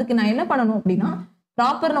முடியும் அதுக்கு நான் என்ன பண்ணணும் அப்படின்னா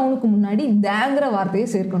ப்ராப்பர் நவுனுக்கு முன்னாடி தேங்கிற வார்த்தையை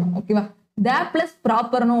சேர்க்கணும் ஓகேவா தே பிளஸ்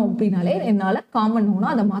ப்ராப்பர் நவுன் அப்படின்னாலே என்னால காமன்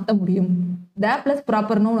நவுனா அதை மாத்த முடியும் தே பிளஸ்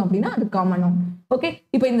ப்ராப்பர் நவுன் அப்படின்னா அது காமன் நவுன் ஓகே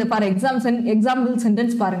இப்போ இந்த ஃபார் எக்ஸாம்பிள்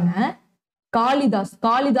சென்டென்ஸ் பாருங்க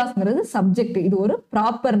காளிதாஸ்ங்கிறது சப்ஜெக்ட் இது ஒரு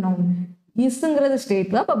ப்ராப்பர் நவுன் இஸ்ங்கிறது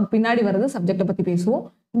ஸ்டேட்ல அப்ப பின்னாடி வர்றது சப்ஜெக்ட பத்தி பேசுவோம்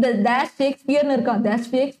இந்த டேஷ் ஷேக்ஸ்பியர்னு இருக்கா டேஷ்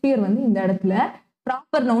ஷேக்ஸ்பியர் வந்து இந்த இடத்துல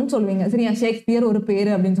ப்ராப்பர் நவுன் சொல்லுவீங்க சரியா ஷேக்ஸ்பியர் ஒரு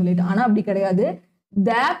பேரு அப்படின்னு சொல்லிட்டு ஆனா அப்படி கிடையாது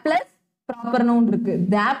தே பிளஸ் ப்ராப்பர் நவுன் இருக்கு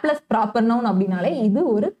தே பிளஸ் ப்ராப்பர் நவுன் அப்படின்னாலே இது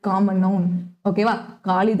ஒரு காமன் நவுன் ஓகேவா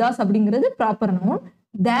காளிதாஸ் அப்படிங்கிறது ப்ராப்பர் நவுன்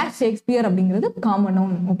டேஷ் ஷேக்ஸ்பியர் அப்படிங்கிறது காமன்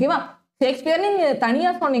நவுன் ஓகேவா ஷேக்ஸ்பியர் நீங்க தனியா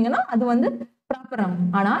சொன்னீங்கன்னா அது வந்து ப்ராப்பர்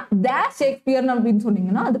நவுன் ஆனா டேஷ் ஷேக்ஸ்பியர் அப்படின்னு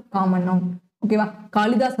சொன்னீங்கன்னா அது காமன் நவுன் ஓகேவா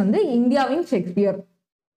காளிதாஸ் வந்து இந்தியாவின் ஷேக்ஸ்பியர்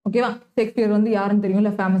ஓகேவா ஷேக்ஸ்பியர் வந்து யாருன்னு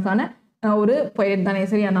தெரியும்ல ஃபேமஸான ஒரு பொயட் தானே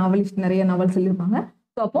சரியா நாவலிஸ்ட் நிறைய நாவல்ஸ் எழுதியிருப்பாங்க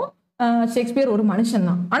ஸோ அப்போ ஷேக்ஸ்பியர் ஒரு மனுஷன்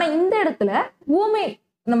தான் ஆனா இந்த இடத்துல ஊமை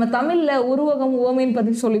நம்ம தமிழ்ல உருவகம் ஊமைன்னு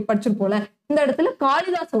பத்தி சொல்லி படிச்சிருப்போல இந்த இடத்துல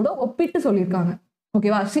காளிதாஸோட ஒப்பிட்டு சொல்லியிருக்காங்க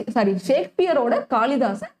ஓகேவா சாரி ஷேக்ஸ்பியரோட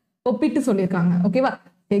காளிதாஸை ஒப்பிட்டு சொல்லியிருக்காங்க ஓகேவா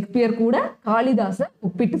ஷேக்ஸ்பியர் கூட காளிதாஸை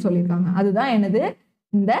ஒப்பிட்டு சொல்லியிருக்காங்க அதுதான் என்னது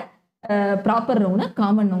இந்த ப்ராப்பர் நவுனை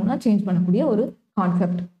காமன் நவுனா சேஞ்ச் பண்ணக்கூடிய ஒரு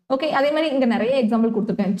கான்செப்ட் ஓகே அதே மாதிரி இங்க நிறைய எக்ஸாம்பிள்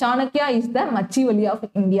கொடுத்துருக்கேன் Chanakya is the மச்சிவலி of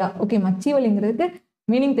India okay மச்சிவலிங்கிறதுக்கு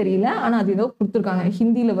meaning தெரியல ஆனா அது ஏதோ கொடுத்துருக்காங்க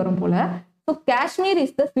ஹிந்தியில வரும் போல so Kashmir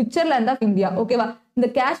is the Switzerland of India ஓகேவா இந்த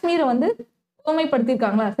காஷ்மீரை வந்து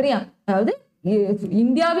ஓமைப்படுத்திருக்காங்களா சரியா அதாவது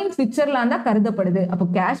இந்தியாவின் சுவிட்சர்லாந்தா கருதப்படுது அப்போ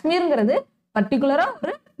காஷ்மீர்ங்கிறது பர்டிகுலரா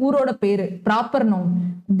ஒரு ஊரோட பேரு ப்ராப்பர் நவுன்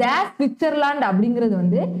சுவிட்சர்லாந்து அப்படிங்கிறது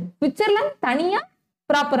வந்து சுவிட்சர்லாந்து தனியா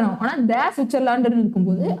ப்ராப்பர் நவுன் ஆனா சுவிட்சர்லாண்டுன்னு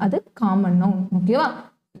இருக்கும்போது அது காமன் நவுன் ஓகேவா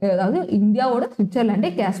அதாவது இந்தியாவோட சுவிட்சர்லாண்டே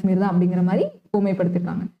காஷ்மீர் தான் அப்படிங்கிற மாதிரி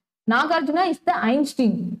ஊமைப்படுத்திருக்காங்க நாகார்ஜுனா இஸ் த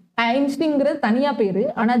ஐன்ஸ்டீன்ங்கிறது தனியா பேரு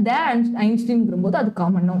ஆனா ஐன்ஸ்டீன்ங்கிற போது அது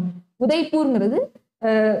காமன் நவுன் உதய்பூர்ங்கிறது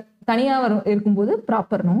தனியா இருக்கும்போது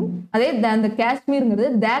ப்ராப்பர் நவுன் அதே அந்த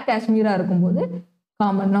காஷ்மீர்ங்கிறது காஷ்மீரா இருக்கும்போது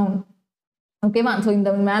காமன் நவுன் ஓகேவா ஸோ இந்த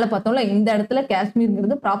மேல பார்த்தோம்ல இந்த இடத்துல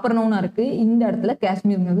காஷ்மீர்ங்கிறது ப்ராப்பர் நவுனா இருக்கு இந்த இடத்துல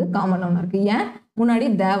காஷ்மீர்ங்கிறது காமன் நவுனா இருக்கு ஏன் முன்னாடி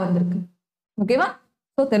வந்திருக்கு ஓகேவா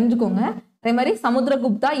ஸோ தெரிஞ்சுக்கோங்க அதே மாதிரி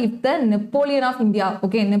Samudragupta is the Napoleon of India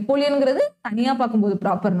okay நெப்போலியன்ங்கிறது தனியா பார்க்கும்போது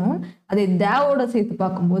ப்ராப்பர் நவுன் அதே தேவோட சேர்த்து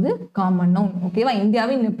பார்க்கும்போது காமன் நவுன் ஓகேவா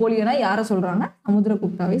இந்தியாவின் நெப்போலியனா யாரை சொல்றாங்க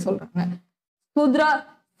சமுத்திரகுப்தாவே சொல்றாங்க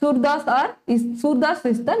Surdas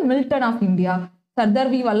is the Milton of India Sardar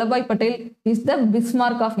we Vallabhbhai Patel is the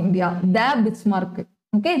Bismarck of India Bismarck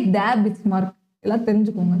okay Bismarck எல்லாம்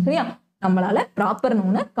தெரிஞ்சுக்கோங்க சரியா நம்மளால ப்ராப்பர்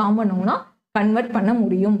நவுனை காமன் நவுனா கன்வெர்ட் பண்ண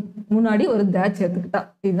முடியும் முன்னாடி ஒரு சேர்த்துக்கிட்டா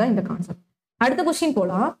இதுதான் இந்த கான்செப்ட் அடுத்த கொஸ்டின்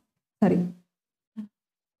போலாம் சரி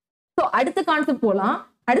ஸோ அடுத்த கான்செப்ட் போலாம்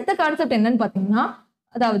அடுத்த கான்செப்ட் என்னன்னு பாத்தீங்கன்னா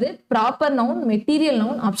அதாவது proper noun material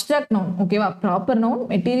noun abstract noun ஓகேவா proper noun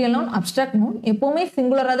material noun abstract noun எப்பவுமே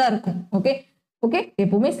சிங்குலரா தான் இருக்கும் ஓகே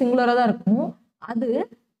எப்பவுமே சிங்குலரா தான் இருக்கும் அது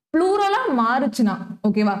ப்ளூரலா மாறுச்சுன்னா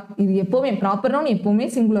ஓகேவா இது எப்பவுமே ப்ராப்பர் நவுன் எப்பவுமே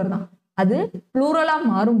சிங்குலர் தான் அது ப்ளூரலா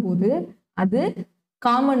மாறும்போது அது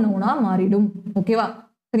காமன் நவுனா மாறிடும் ஓகேவா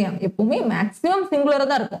சரியா எப்பவுமே மேக்சிமம் சிங்குலரா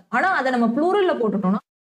தான் இருக்கும் ஆனா அதை நம்ம ப்ளூரல்ல போட்டுட்டோம்னா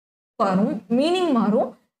மாறும் மீனிங் மாறும்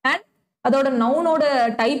அண்ட் அதோட நவுனோட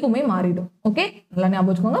டைப்புமே மாறிடும் ஓகே நல்லா ஞாபகம்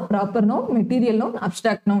வச்சுக்கோங்க proper noun material noun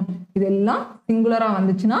abstract noun இதெல்லாம் சிங்குலரா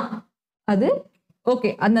வந்துச்சுன்னா அது ஓகே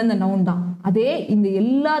அந்தந்த நவுன் தான் அதே இந்த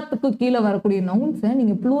எல்லாத்துக்கும் கீழே வரக்கூடிய நவுன்ஸை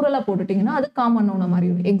நீங்க ப்ளூரலா போட்டுட்டீங்கன்னா அது காமன் நவுனா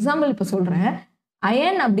மாறிடும் எக்ஸாம்பிள் இப்ப சொல்றேன்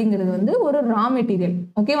அயன் அப்படிங்கிறது வந்து ஒரு ரா மெட்டீரியல்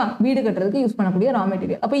ஓகேவா வீடு கட்டுறதுக்கு யூஸ் பண்ணக்கூடிய ரா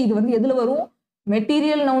மெட்டீரியல் அப்ப இது வந்து எதுல வரும்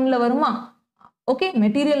மெட்டீரியல் நவுன்ல வருமா ஓகே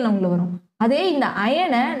மெட்டீரியல் நவுன்ல வரும் அதே இந்த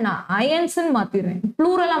அயனை நான் அயன்ஸ்ன்னு மாத்திடுறேன்,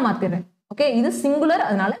 ப்ளூரலா மாத்திடுறேன். ஓகே, இது சிங்குலர்,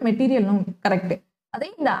 அதனால மெட்டீரியல் நவுன் கரெக்ட். அதே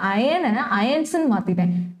இந்த அயனை அயன்ஸ்ன்னு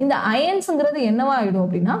மாத்திட்டேன். இந்த அயன்ஸ்ங்கிறது என்னவா ஆயிடும்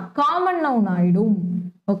அப்படின்னா காமன் நவுன் ஆயிடும்.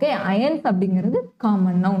 ஓகே, அயன்ஸ் அப்படிங்கிறது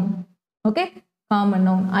common noun. Okay, common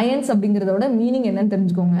noun. Ions அப்படிங்கிறதோட மீனிங் என்னன்னு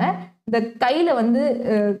தெரிஞ்சுக்கோங்க. இந்த கையில வந்து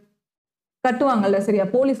கட்டுவாங்கல்ல, சரியா,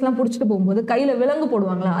 போலீஸ்லாம் புடிச்சிட்டு போகும்போது கையில விலங்கு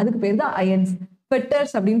போடுவாங்களா, அதுக்கு பேர் தான் அயன்ஸ்.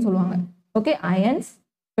 பெட்டர்ஸ் அப்படின்னு சொல்லுவாங்க. ஓகே, அயன்ஸ்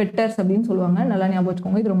பெட்டர்ஸ் அப்படின்னு சொல்லுவாங்க. நல்லா ஞாபகம்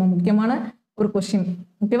வச்சுக்கோங்க, இது ரொம்ப முக்கியமான ஒரு கொஸ்டின்.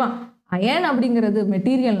 ஓகேவா, அயன் அப்படிங்கிறது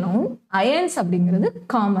மெட்டீரியல் நவுன், அயன்ஸ் அப்படிங்கிறது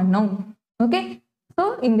காமன் நவுன். ஓகே, ஸோ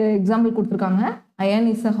இங்க எக்ஸாம்பிள் கொடுத்துருக்காங்க. Iron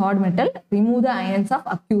is a heart metal, remove the ions of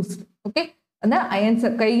accused. Okay, அந்த அயன்ஸ்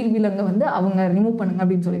கையில் விலங்க வந்து அவங்க ரிமூவ் பண்ணுங்க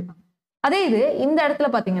அப்படின்னு சொல்லியிருக்காங்க. அதே இது இந்த இடத்துல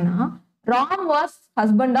பாத்தீங்கன்னா Ram was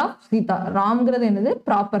husband of Sita. ராம்ங்கிறது என்னது,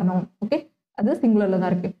 ப்ராப்பர் நவுன். ஓகே, அது சிங்குலர்ல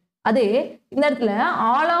தான் இருக்கு. அதே இந்த இடத்துல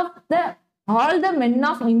all the men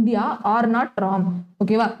of India R not Ram.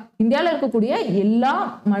 ஓகேவா, இந்தியாவில் இருக்கக்கூடிய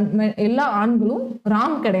எல்லா ஆண்களும்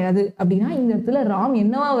ராம் கிடையாது அப்படின்னா இந்த இடத்துல ராம்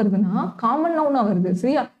என்னவா வருதுன்னா காமன் நவுனா வருது.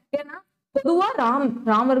 சரியா, ஏன்னா பொதுவா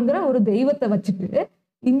ராமருங்கிற ஒரு தெய்வத்தை வச்சுட்டு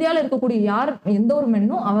இந்தியாவில் இருக்கக்கூடிய எந்த ஒரு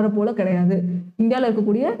மென்னும் அவரை போல கிடையாது. இந்தியாவில்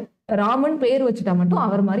இருக்கக்கூடிய ராமன் பேர் வச்சுட்டா மட்டும்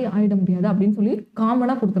அவர் மாதிரி ஆயிட முடியாது அப்படின்னு சொல்லி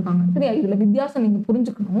காமனா கொடுத்துருக்காங்க. சரியா, இதுல வித்தியாசம் நீங்க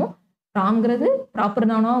புரிஞ்சுக்கணும். ராம்ங்கிறது ப்ராப்பர்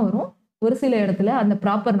நவுனா வரும், ஒரு சில இடத்துல அந்த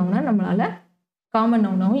ப்ராப்பர் நவுனை நம்மளால காமன்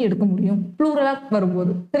நவுனாவும் எடுக்க முடியும் ப்ளூரலா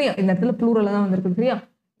வரும்போது. சரியா, இந்த இடத்துல ப்ளூரலா தான் வந்திருக்கு. சரியா,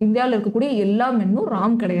 இந்தியாவில் இருக்கக்கூடிய எல்லா மென்னும்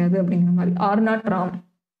ராம் கிடையாது அப்படிங்கிற மாதிரி, ஆர் நாட் ராம்.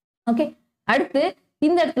 ஓகே, அடுத்து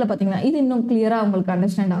இந்த இடத்துல பாத்தீங்கன்னா இது இன்னும் கிளியரா உங்களுக்கு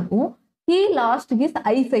அண்டர்ஸ்டாண்ட் ஆகும். he lost his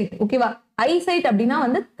eyesight. ஓகேவா, ஐசைட் அப்படின்னா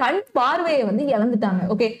வந்து கண் பார்வையை வந்து இழந்துட்டாங்க.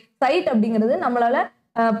 ஓகே, சைட் அப்படிங்கிறது நம்மளால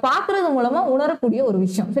பாக்குறது மூலமா உணரக்கூடிய ஒரு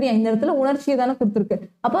விஷயம். சரியா, இந்த இடத்துல உணர்ச்சியை தானே கொடுத்துருக்கு,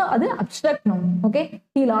 அப்போ அது abstract noun. Okay,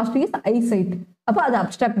 he lost his eyesight, அப்போ அது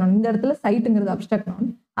அப்ஸ்ட்ராக்ட் நவுன். இந்த இடத்துல சைட்டுங்கிறது அப்ஸ்ட்ராக்ட் நவுன்.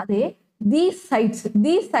 அதே these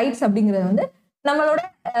sites அப்படிங்கிறது வந்து நம்மளோட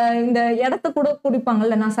இந்த இடத்த கூட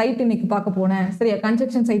குறிப்பாங்கல்ல, நான் சைட் இன்னைக்கு பார்க்க போனேன், சரியா,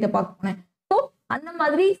 கன்ஸ்ட்ரக்ஷன் சைட்டை பார்க்க போனேன். ஸோ அந்த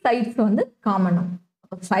மாதிரி சைட்ஸ் வந்து காமன் நவுன்.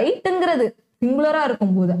 சைட்டுங்கிறது சிங்குலரா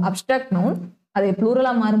இருக்கும்போது அப்ஸ்ட்ராக்ட் நவுன், அதே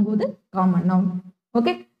ப்ளூரலா மாறும்போது காமன் நவுன்.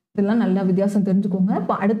 ஓகே, இதெல்லாம் நல்லா வித்தியாசம் தெரிஞ்சுக்கோங்க.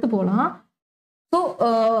 இப்போ அடுத்து போகலாம். ஸோ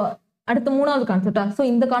அடுத்த மூணாவது கான்செப்டா. ஸோ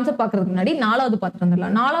இந்த கான்செப்ட் பார்க்கறதுக்கு முன்னாடி நாலாவது பார்த்துட்டு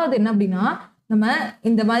வந்துடலாம். நாலாவது என்ன அப்படின்னா, நம்ம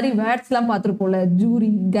இந்த மாதிரி வேர்ட்ஸ் எல்லாம் பார்த்துருப்போம்ல,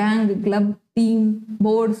 jury, gang, club, team,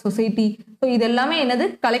 board, society. So இது எல்லாமே என்னது,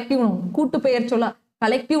 கலெக்டிவ் நவுன், கூட்டு பெயர் சொல்ல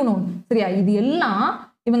கலெக்டிவ் நவுன். சரியா, இது எல்லாம்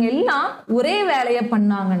இவங்க எல்லாம் ஒரே வேலையை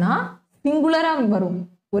பண்ணாங்கன்னா சிங்குலரா வரும்.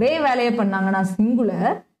 ஒரே வேலையை பண்ணாங்கன்னா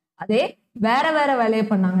சிங்குலர், அதே வேற வேற வேலையை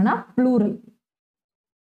பண்ணாங்கன்னா ப்ளூரல்.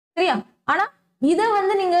 சரியா, ஆனா இதை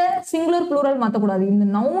வந்து நீங்க சிங்குலர் ப்ளூரல் மாத்தக்கூடாது. இந்த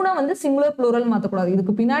நவுனை வந்து சிங்குலர் ப்ளூரல் மாத்தக்கூடாது.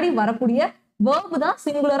 இதுக்கு பின்னாடி வரக்கூடிய வேர்பு தான்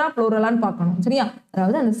சிங்குலரா ப்ளூரலான்னு பார்க்கணும். சரியா,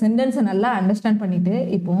 அதாவது அந்த சென்டென்ஸை நல்லா அண்டர்ஸ்டாண்ட் பண்ணிட்டு,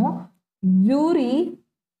 இப்போ jury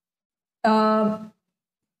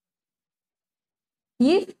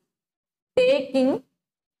is taking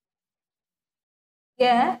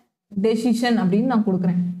a decision அப்படின்னு நான்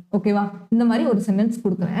கொடுக்குறேன். ஓகேவா, இந்த மாதிரி ஒரு சென்டென்ஸ்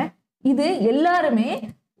கொடுக்குறேன். இது எல்லாருமே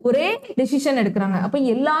ஒரே டெசிஷன் எடுக்கிறாங்க, அப்ப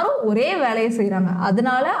எல்லாரும் ஒரே வேலையை செய்யறாங்க,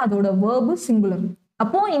 அதனால அதோட வேர்பு சிங்குலர்.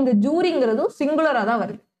 அப்போ இந்த ஜூரிங்கிறதும் சிங்குலரா தான்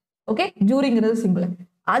வருது. Okay, ஜூரிங்கிறது singular.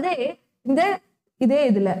 அதே இதே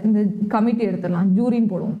இதுல இந்த கமிட்டி எடுத்துடலாம்,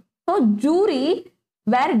 ஜூரின்னு போடுவோம். ஸோ ஜூரி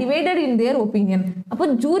வேர் டிவைடட் இன் தேர் ஒப்பீனியன். அப்போ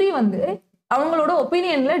ஜூரி வந்து அவங்களோட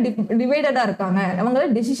ஒப்பீனியன்ல டிவைடடா இருக்காங்க, அவங்கள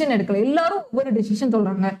டெசிஷன் எடுக்கல, எல்லாரும் ஒவ்வொரு டெசிஷன்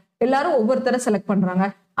சொல்றாங்க, எல்லாரும் ஒவ்வொருத்தரை செலக்ட் பண்றாங்க.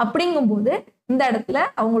 அப்படிங்கும்போது இந்த இடத்துல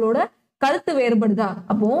அவங்களோட கருத்து வேறுபடுதா,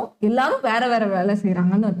 அப்போ எல்லாரும் வேற வேற வேலை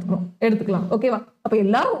செய்யறாங்கன்னு எடுத்துக்கலாம். ஓகேவா, அப்ப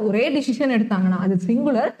எல்லாரும் ஒரே டிசிஷன் எடுத்தாங்கன்னா அது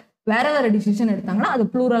சிங்குலர், வேற வேற டிசிஷன் எடுத்தாங்கன்னா அது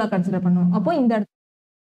ப்ளூரலா கன்சிடர் பண்ணுவோம். அப்போ இந்த இடத்துல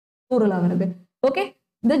ப்ளூரலா வருது. ஓகே,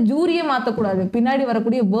 இந்த ஜூரியை மாத்தக்கூடாது, பின்னாடி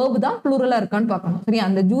வரக்கூடிய வேர்பு தான் ப்ளூரலா இருக்கான்னு பார்க்கணும். சரியா,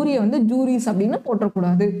 அந்த ஜூரியை வந்து ஜூரிஸ் அப்படின்னு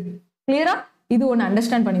போட்டக்கூடாது. கிளியரா, இது ஒண்ணு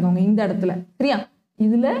அண்டர்ஸ்டாண்ட் பண்ணிக்கோங்க இந்த இடத்துல. சரியா,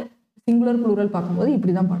 இதுல சிங்குலர் ப்ளூரல் பார்க்கும்போது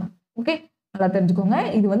இப்படிதான் பண்ணணும். ஓகே, நல்லா தெரிஞ்சுக்கோங்க.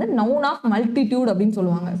 இது வந்து நவுன் ஆஃப் மல்டிடியூட் அப்படின்னு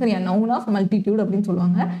சொல்லுவாங்க. சரியா, நவுன் ஆஃப் மல்டிடியூட் அப்படின்னு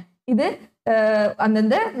சொல்லுவாங்க. இது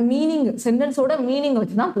அந்தந்த மீனிங், சென்டென்ஸோட மீனிங்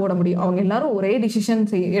வச்சுதான் போட முடியும். அவங்க எல்லாரும் ஒரே டிசிஷன்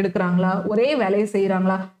எடுக்கிறாங்களா, ஒரே வேலையை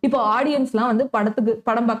செய்யறாங்களா. இப்போ ஆடியன்ஸ் எல்லாம் வந்து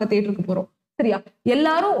படம் பார்க்க தியேட்டருக்கு போறோம். சரியா,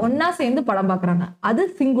 எல்லாரும் ஒன்னா சேர்ந்து படம் பார்க்கறாங்க, அது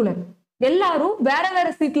சிங்குலர். எல்லாரும் வேற வேற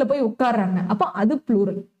சீட்ல போய் உட்கார்றாங்க, அப்ப அது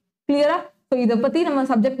ப்ளூரல். கிளியரா, ஸோ இதை பத்தி நம்ம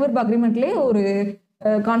சப்ஜெக்ட் வெர்ப் அக்ரிமெண்ட்லயே ஒரு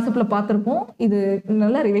கான்செப்ட்ல பார்த்திருப்போம். இது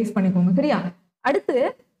நல்லா ரிவைஸ் பண்ணிக்கோங்க. சரியா, அடுத்து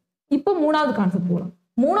இப்போ மூணாவது கான்செப்ட் போகலாம்.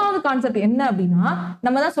 மூணாவது கான்செப்ட் என்ன அப்படின்னா,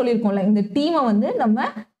 நம்ம தான் சொல்லியிருக்கோம்ல, இந்த டீமை வந்து நம்ம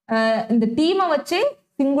இந்த டீமை வச்சே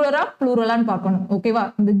சிங்குலரா ப்ளூரலான்னு பார்க்கணும். ஓகேவா,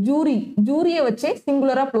 இந்த ஜூரியை வச்சே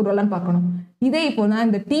சிங்குலரா ப்ளூரலான்னு பார்க்கணும். இதே இப்போ நான்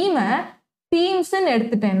இந்த டீமை டீம்ஸ்ன்னு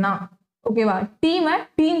எடுத்துட்டேன்னா, ஓகேவா? டீமை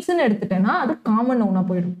டீம்ஸ்ன்னு எடுத்துட்டேன்னா அது காமன் நவுனா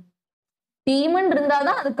போயிடும். டீம்னு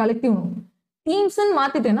இருந்தாதான் அது கலெக்டிவ் நவுன். டீம்ஸ்ன்னு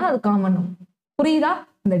மாத்திட்டேன்னா அது காமன் நவுன். புரியுதா?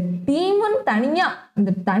 இந்த டீம்னு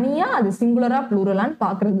தனியா அது சிங்குலரா ப்ளூரலான்னு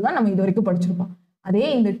பாக்குறது தான் நம்ம இது வரைக்கும் படிச்சிருப்போம். அதே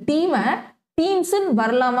இந்த டீமை டீம்ஸ்ன்னு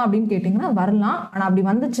வரலாமா அப்படின்னு கேட்டீங்கன்னா வரலாம். ஆனா அப்படி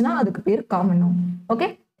வந்துச்சுன்னா அதுக்கு பேர் காமன் நவுன். ஓகே,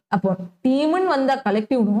 அப்போ டீம்னு வந்தா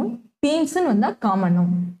கலெக்டிவ் நவுன், டீம்ஸ்ன்னு வந்தா காமன்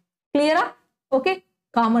நவுன். கிளியரா? ஓகே,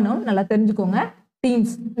 காமன் நவுன் நல்லா தெரிஞ்சுக்கோங்க.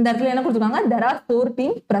 டீம்ஸ் இந்த இடத்துல என்ன கொடுத்துருக்காங்க? there are 4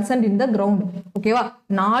 teams present in the ground. ஓகேவா?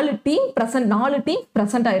 4 டீம்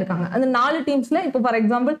பிரசன்ட் ஆயிருக்காங்க. அந்த 4 டீம்ஸ்ல இப்போ ஃபார்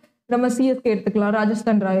எக்ஸாம்பிள் நம்ம சிஎஸ்கே எடுத்துக்கலாம்,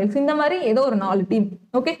 ராஜஸ்தான் ராயல்ஸ், இந்த மாதிரி ஏதோ ஒரு 4 டீம்.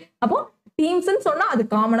 ஓகே, அப்போ டீம்ஸ்ன்னு சொன்னா அது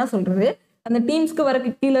காமனா சொல்றது. அந்த டீம்ஸ்க்கு வர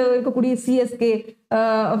கீழே இருக்கக்கூடிய சிஎஸ்கே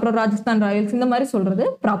அப்புறம் ராஜஸ்தான் ராயல்ஸ் இந்த மாதிரி சொல்றது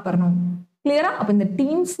ப்ராப்பர் நவுன். கிளியரா? அப்ப இந்த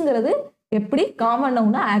டீம்ஸ்ங்கிறது எப்படி காமன்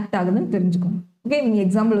நவுனா ஆக்ட் ஆகுதுன்னு தெரிஞ்சுக்கோங்க. ஓகே, நீ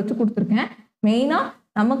எக்ஸாம்பிள் வச்சு கொடுத்துருக்கேன். மெயினா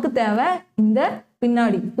நமக்கு தேவை இந்த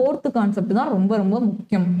பின்னாடி 4th கான்செப்ட் தான் ரொம்ப ரொம்ப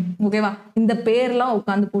முக்கியம். ஓகேவா? இந்த பேர்லாம்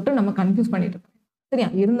உட்காந்து போட்டு நம்ம கன்ஃபியூஸ் பண்ணிட்டு இருக்கோம். சரியா?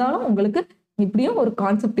 இருந்தாலும் உங்களுக்கு இப்படியும் ஒரு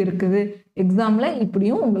கான்செப்ட் இருக்குது, எக்ஸாம்ல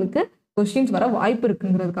இப்படியும் உங்களுக்கு கொஸ்டின்ஸ் வர வாய்ப்பு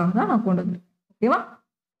இருக்குங்கிறதுக்காக தான் நான் கொண்டு வந்தேன். ஓகேவா?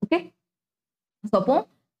 ஓகே, அப்போ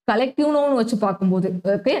கலெக்டிவ் நவுன் வச்சு பார்க்கும்போது,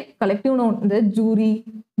 ஓகே, கலெக்டிவ் நவுன் இந்த ஜூரி,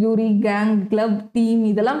 கேங், கிளப், டீம்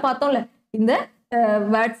இதெல்லாம் பார்த்தோம்ல, இந்த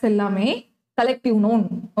வேர்ட்ஸ் எல்லாமே கலெக்டிவ் நவுன்.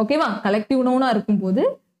 ஓகேவா? கலெக்டிவ் நவுனா இருக்கும்போது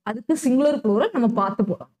அதுக்கு சிங்குலர் ப்ளூரல் நம்ம பார்த்து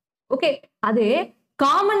போறோம். ஓகே, அதே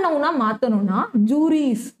common நவுனா மாத்தணும்னா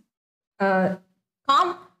juris,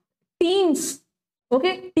 teams,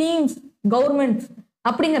 okay, teams, governments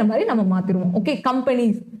அப்படிங்கிற மாதிரி நம்ம மாத்திருவோம். ஓகே,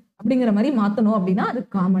 கம்பெனிஸ் அப்படிங்கிற மாதிரி மாத்தணும் அப்படின்னா அது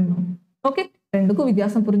காமன் நவுன். ஓகே, ரெண்டுக்கும்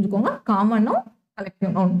வித்தியாசம் புரிஞ்சுக்கோங்க. Common noun,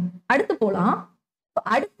 collective noun. அடுத்து போலாம்.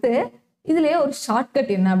 அடுத்து இதுலயே ஒரு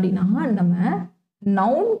ஷார்ட்கட் என்ன அப்படின்னா, நம்ம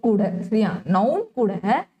நவுன் கூட, சரியா, நவுன் கூட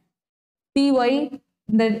டிஒய்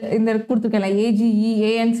இந்த கொடுத்துருக்கல ஏஜிஇ,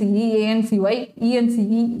 ஏஎன்சிஇ, ஏஎன்சிஒய்,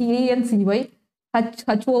 இஎன்சிஇ, ஏஎன்சிஒய்,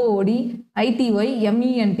 ஹச்ஓஓடி, ஐடிஒய்,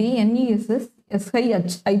 எம்இஎன்டி, என்இஎஸ்எஸ்,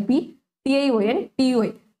 எஸ்ஐஹெச்ஐபி, டிஐஒஎன்,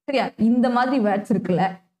 டிஒய். சரியா? இந்த மாதிரி வேர்ட்ஸ் இருக்குல்ல,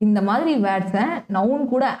 இந்த மாதிரி வேர்ட்ஸை நவுன்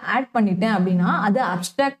கூட ஆட் பண்ணிட்டேன் அப்படின்னா அது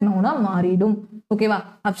அப்ஸ்ட்ராக்ட் நவுனா மாறிடும். ஓகேவா?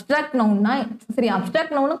 அப்ஸ்ட்ராக்ட் நவுன்னா, சரி,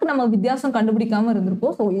 அப்ஸ்ட்ராக்ட் நவுனுக்கு நம்ம வித்தியாசம் கண்டுபிடிக்காம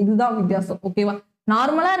இருந்திருப்போம். ஸோ இதுதான் வித்தியாசம். ஓகேவா?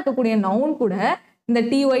 நார்மலா இருக்கக்கூடிய நவுன் கூட இந்த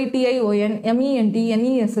டிஒய், டிஐஓஎன், எம்இஎன்டி,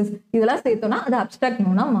 என்இஎஸ்எஸ் இதெல்லாம் சேர்த்தோம்னா அது அப்ஸ்ட்ராக்ட்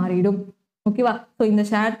நவுனா மாறிடும். ஓகேவா? ஸோ இந்த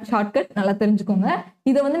ஷார்ட்கட் நல்லா தெரிஞ்சுக்கோங்க.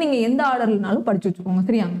 இதை வந்து நீங்க எந்த ஆர்டர்லனாலும் படிச்சு வச்சுக்கோங்க.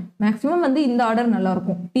 சரியா? மேக்சிமம் வந்து இந்த ஆர்டர் நல்லா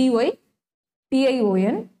இருக்கும். டிஒய்,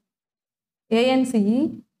 டிஐஓஎன், ஏஎன்சிஇ,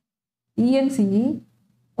 இஎன்சிஇ,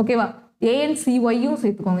 ஓகேவா? ஏஎன்சிஒய்யும்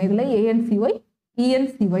சேர்த்துக்கோங்க. இதுல ஏஎன்சிஒய்,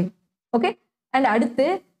 இஎன்சிஒய். ஓகே, அண்ட் அடுத்து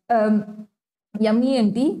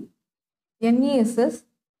எம்இஎன்டி, என்இஎஸ்எஸ்,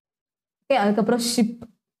 ஓகே, அதுக்கப்புறம் ஷிப்,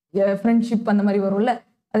 ஃப்ரெண்ட்ஷிப் அந்த மாதிரி வரும்ல,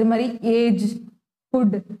 அதே மாதிரி ஏஜ்,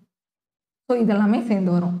 ஃபுட், ஸோ இதெல்லாமே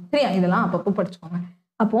சேர்ந்து வரும். சரியா? இதெல்லாம் அப்பப்போ படிச்சுக்கோங்க.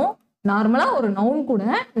 அப்போ நார்மலா ஒரு நவுன் கூட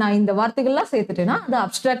நான் இந்த வார்த்தைகள்லாம் சேர்த்துட்டேன்னா அது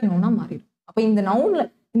அப்ஸ்ட்ராக்ட் நவுனா மாறிடும். அப்போ இந்த நவுன்ல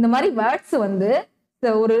இந்த மாதிரி வேர்ட்ஸ் வந்து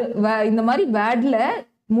ஒரு இந்த மாதிரி வேர்ட்ல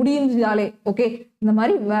முடிஞ்சாலே, ஓகே, இந்த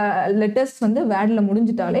மாதிரி லெட்டர்ஸ் வந்து வேர்ட்ல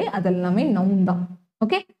முடிஞ்சிட்டாலே அது எல்லாமே நவுன் தான்.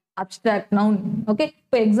 Okay, abstract noun. ஓகே,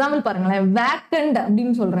 இப்போ எக்ஸாம்பிள் பாருங்களேன். வேக்கண்ட்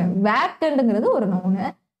அப்படின்னு சொல்றேன். வேக்கண்ட்ங்கிறது ஒரு நவுனு.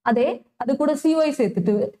 அதே அது கூட சிஒய்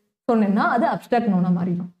சேர்த்துட்டு சொன்னேன்னா அது அப்ஸ்ட்ராக்ட் நவுனா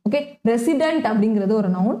மாறிடும். ஓகே, ரெசிடென்ட் அப்படிங்கிறது ஒரு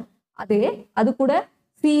நவுன். அதே அது கூட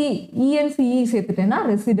இஎன்சிஇ சேர்த்துட்டேன்னா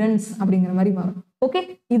ரெசிடென்ட்ஸ் அப்படிங்கிற மாதிரி மாறும். ஓகே,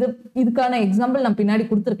 இதுக்கான எக்ஸாம்பிள் நான் பின்னாடி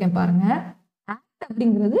கொடுத்துருக்கேன் பாருங்க. ஆக்ட்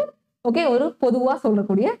அப்படிங்கிறது ஓகே ஒரு பொதுவா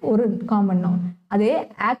சொல்லக்கூடிய ஒரு காமன் நவுன். அதே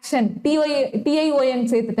ஆக்ஷன், டிஐஓஎன்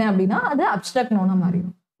சேர்த்துட்டேன் அப்படின்னா அது அப்ஸ்ட்ராக்ட் நவுனா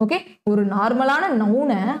மாறிடும். ஓகே, ஒரு நார்மலான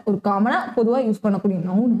நவுனை, ஒரு காமனா பொதுவா யூஸ் பண்ணக்கூடிய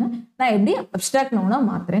நவுனை நான் எப்படி அப்ஸ்ட்ராக்ட் நவுனா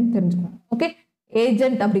மாத்துறேன்னு தெரிஞ்சுக்கணும். ஓகே,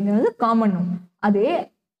 ஏஜென்ட் அப்படிங்கிறது காமன் நவுன்.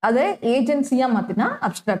 அதே ஏஜென்சியா மாத்தினா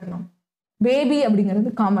அப்ஸ்ட்ராக்ட் நவுன். பேபி அப்படிங்கிறது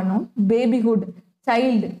common noun. பேபிஹுட்,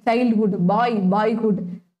 childhood, boyhood.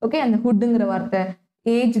 Okay, அந்த ஹுட்டுங்கிற வார்த்தை,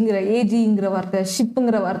 ஏஜிங்கிற வார்த்தை,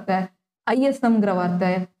 ஷிப்புங்கிற வார்த்தை, ஐஎஸ்எம்ங்கிற வார்த்தை,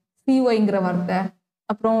 சிஒய்ங்கிற வார்த்தை,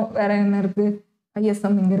 அப்புறம் வேற என்ன இருக்கு?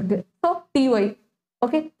 ஐஎஸ்எம் இங்க இருக்கு. So dy.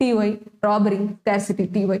 Okay, dy, robbery, scarcity,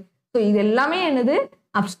 dy. So இது எல்லாமே என்னது?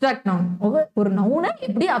 Abstract noun. ஓகே, ஒரு நவுனை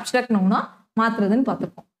எப்படி அப்ஸ்ட்ராக்ட் நவுனா மாத்துறதுன்னு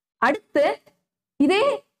பார்த்துருக்கோம். அடுத்து இதே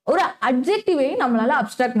ஒரு அட்ஜெக்டிவை நம்மளால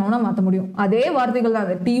அப்ஸ்ட்ராக்ட் நவுனா மாற்ற முடியும். அதே வார்த்தைகள்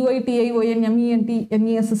தான். டிஒய், டிஐஓஎன், எம்இஎன்டி,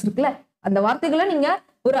 என்இஎஸ்எஸ் இருக்குல்ல, அந்த வார்த்தைகளை நீங்க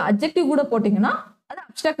ஒரு அட்ஜெக்டிவ் கூட போட்டீங்கன்னா அது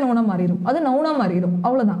அப்ஸ்ட்ராக்ட் நவுனா மாறிடும், அது நவுனா மாறிடும்.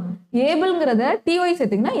 அவ்வளவுதான். ஏபிள்ங்கிறத டிஒய்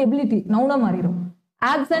சேர்த்தீங்கன்னா எபிலிட்டி நவுனா மாறிடும்.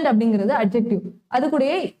 ஆப்சென்ட் அப்படிங்கிறது அட்ஜெக்டிவ், அது கூட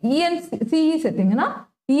இஎன்சிஇ சேர்த்தீங்கன்னா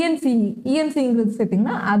இஎன்சிங்கிறது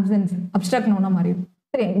சேர்த்தீங்கன்னா ஆப்சென்ஸ், அப்ஸ்ட்ராக்ட் நவுனா மாறிடும்.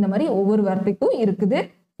 சரி, இந்த மாதிரி ஒவ்வொரு வார்த்தைக்கும் இருக்குது.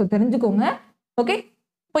 ஸோ தெரிஞ்சுக்கோங்க. ஓகே,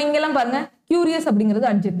 இப்போ இங்கெல்லாம் பாருங்க, கியூரியஸ் அப்படிங்கிறது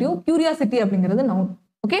அட்ஜெக்டிவ், கியூரியாசிட்டி அப்படிங்கிறது நவுன்.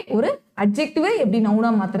 ஓகே, ஒரு அட்ஜெக்டிவே எப்படி நவுனா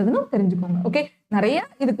மாத்துறதுன்னு தெரிஞ்சுக்கோங்க. ஓகே, நிறைய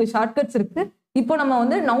இதுக்கு ஷார்ட்கட்ஸ் இருக்கு. இப்போ நம்ம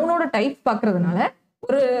வந்து நவுனோட டைப் பாக்குறதுனால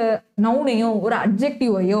ஒரு நவுனையோ ஒரு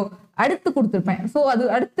அட்ஜெக்டிவையோ அடுத்து கொடுத்துருப்பேன். ஸோ அது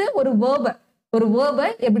அடுத்து ஒரு வேர்பை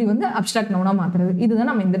எப்படி வந்து அப்ஸ்ட்ராக்ட் நவுனா மாத்துறது, இதுதான்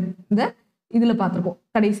நம்ம இந்த இதுல பார்த்துருக்கோம்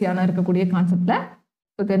கடைசியான இருக்கக்கூடிய கான்செப்ட்ல.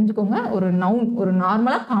 ஸோ தெரிஞ்சுக்கோங்க, ஒரு நவுன், ஒரு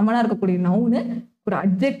நார்மலா காமனா இருக்கக்கூடிய நவுனு, ஒரு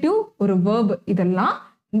அட்ஜெக்டிவ், ஒரு வேர்ப், இதெல்லாம்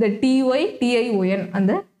இந்த TYTION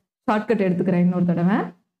அந்த ஷார்ட்கட் எடுத்துக்கிறேன் இன்னொரு தடவை.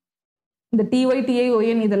 இந்த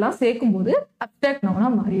TYTION இதெல்லாம் சேர்க்கும் போது அப்ஸ்ட்ராக்ட் நவுனா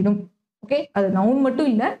மாறிடும். ஓகே, அது நவுன் மட்டும்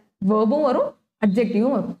இல்ல, வேர்பும் வரும்,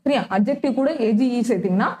 அட்ஜெக்டிவும் வரும். சரியா, அட்ஜெக்டிவ் கூட AGE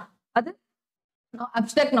சேர்த்தீங்கன்னா அது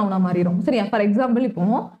அப்ஸ்ட்ராக்ட் நவுனா மாறிடும். சரியா, ஃபார் எக்ஸாம்பிள்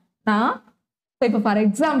இப்போ ஃபார்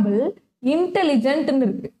எக்ஸாம்பிள் இன்டெலிஜென்ட்னு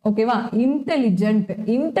இருக்கு. ஓகேவா,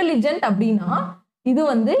 இன்டெலிஜென்ட் அப்படின்னா இது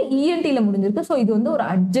வந்து ENTல முடிஞ்சிருக்கு. ஸோ இது வந்து ஒரு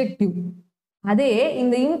அட்ஜெக்டிவ். அதே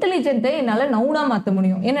இந்த இன்டெலிஜென்ட்டை என்னால நவுனா மாத்த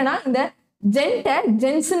முடியும். என்னன்னா இந்த ஜென்ட்டை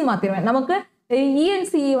ஜென்ஸ்ன்னு மாத்திடுவேன். நமக்கு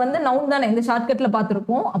ENC வந்து நவுன் தானே இந்த ஷார்ட்கட்ல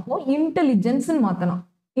பார்த்துருப்போம். அப்போ இன்டெலிஜென்ஸ்ன்னு மாத்தலாம்.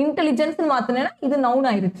 இன்டெலிஜென்ஸ் மாத்தினேன்னா இது நவுன்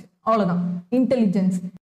ஆயிருச்சு, அவ்வளவுதான், இன்டெலிஜென்ஸ்.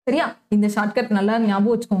 சரியா, இந்த ஷார்ட்கட் நல்லா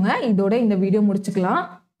ஞாபகம் வச்சுக்கோங்க. இதோட இந்த வீடியோ முடிச்சுக்கலாம்.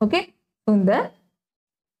 ஓகே, இந்த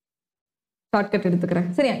ஷார்ட்கட் எடுத்துக்கிறேன்.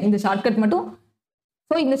 சரியா, இந்த ஷார்ட்கட் மட்டும்,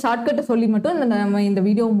 ஸோ இந்த ஷார்ட்கட்டை சொல்லி மட்டும் நம்ம இந்த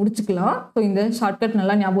வீடியோவை முடிச்சுக்கலாம். ஸோ இந்த ஷார்ட்கட்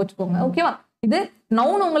நல்லா ஞாபகம் வச்சுக்கோங்க. ஓகேவா, இது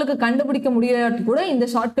நவுன் உங்களுக்கு கண்டுபிடிக்க முடியாட்டி கூட இந்த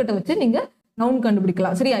ஷார்ட்கட்டை வச்சு நீங்க நவுன்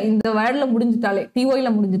கண்டுபிடிக்கலாம். சரியா, இந்த வேர்ட்ல முடிஞ்சிட்டாலே, TYல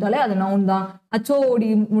முடிஞ்சிட்டாலே அது நவுன் தான், HOD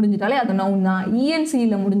முடிஞ்சிட்டாலே அது நவுன் தான்,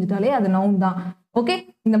 ENCல முடிஞ்சிட்டாலே அது நவுன் தான். ஓகே,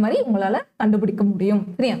 இந்த மாதிரி உங்களால கண்டுபிடிக்க முடியும்.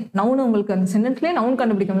 சரியா, நவுன் உங்களுக்கு அந்த சென்டென்ஸ்லேயே நவுன்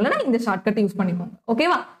கண்டுபிடிக்க முடியலன்னா இந்த ஷார்ட்கட்டை யூஸ் பண்ணிக்கோங்க.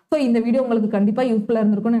 ஓகேவா, ஸோ இந்த வீடியோ உங்களுக்கு கண்டிப்பா யூஸ்ஃபுல்லா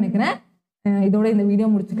இருந்திருக்கும்னு நினைக்கிறேன். இதோட இந்த வீடியோ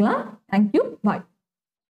முடிச்சுக்கலாம். தேங்க்யூ, பாய்.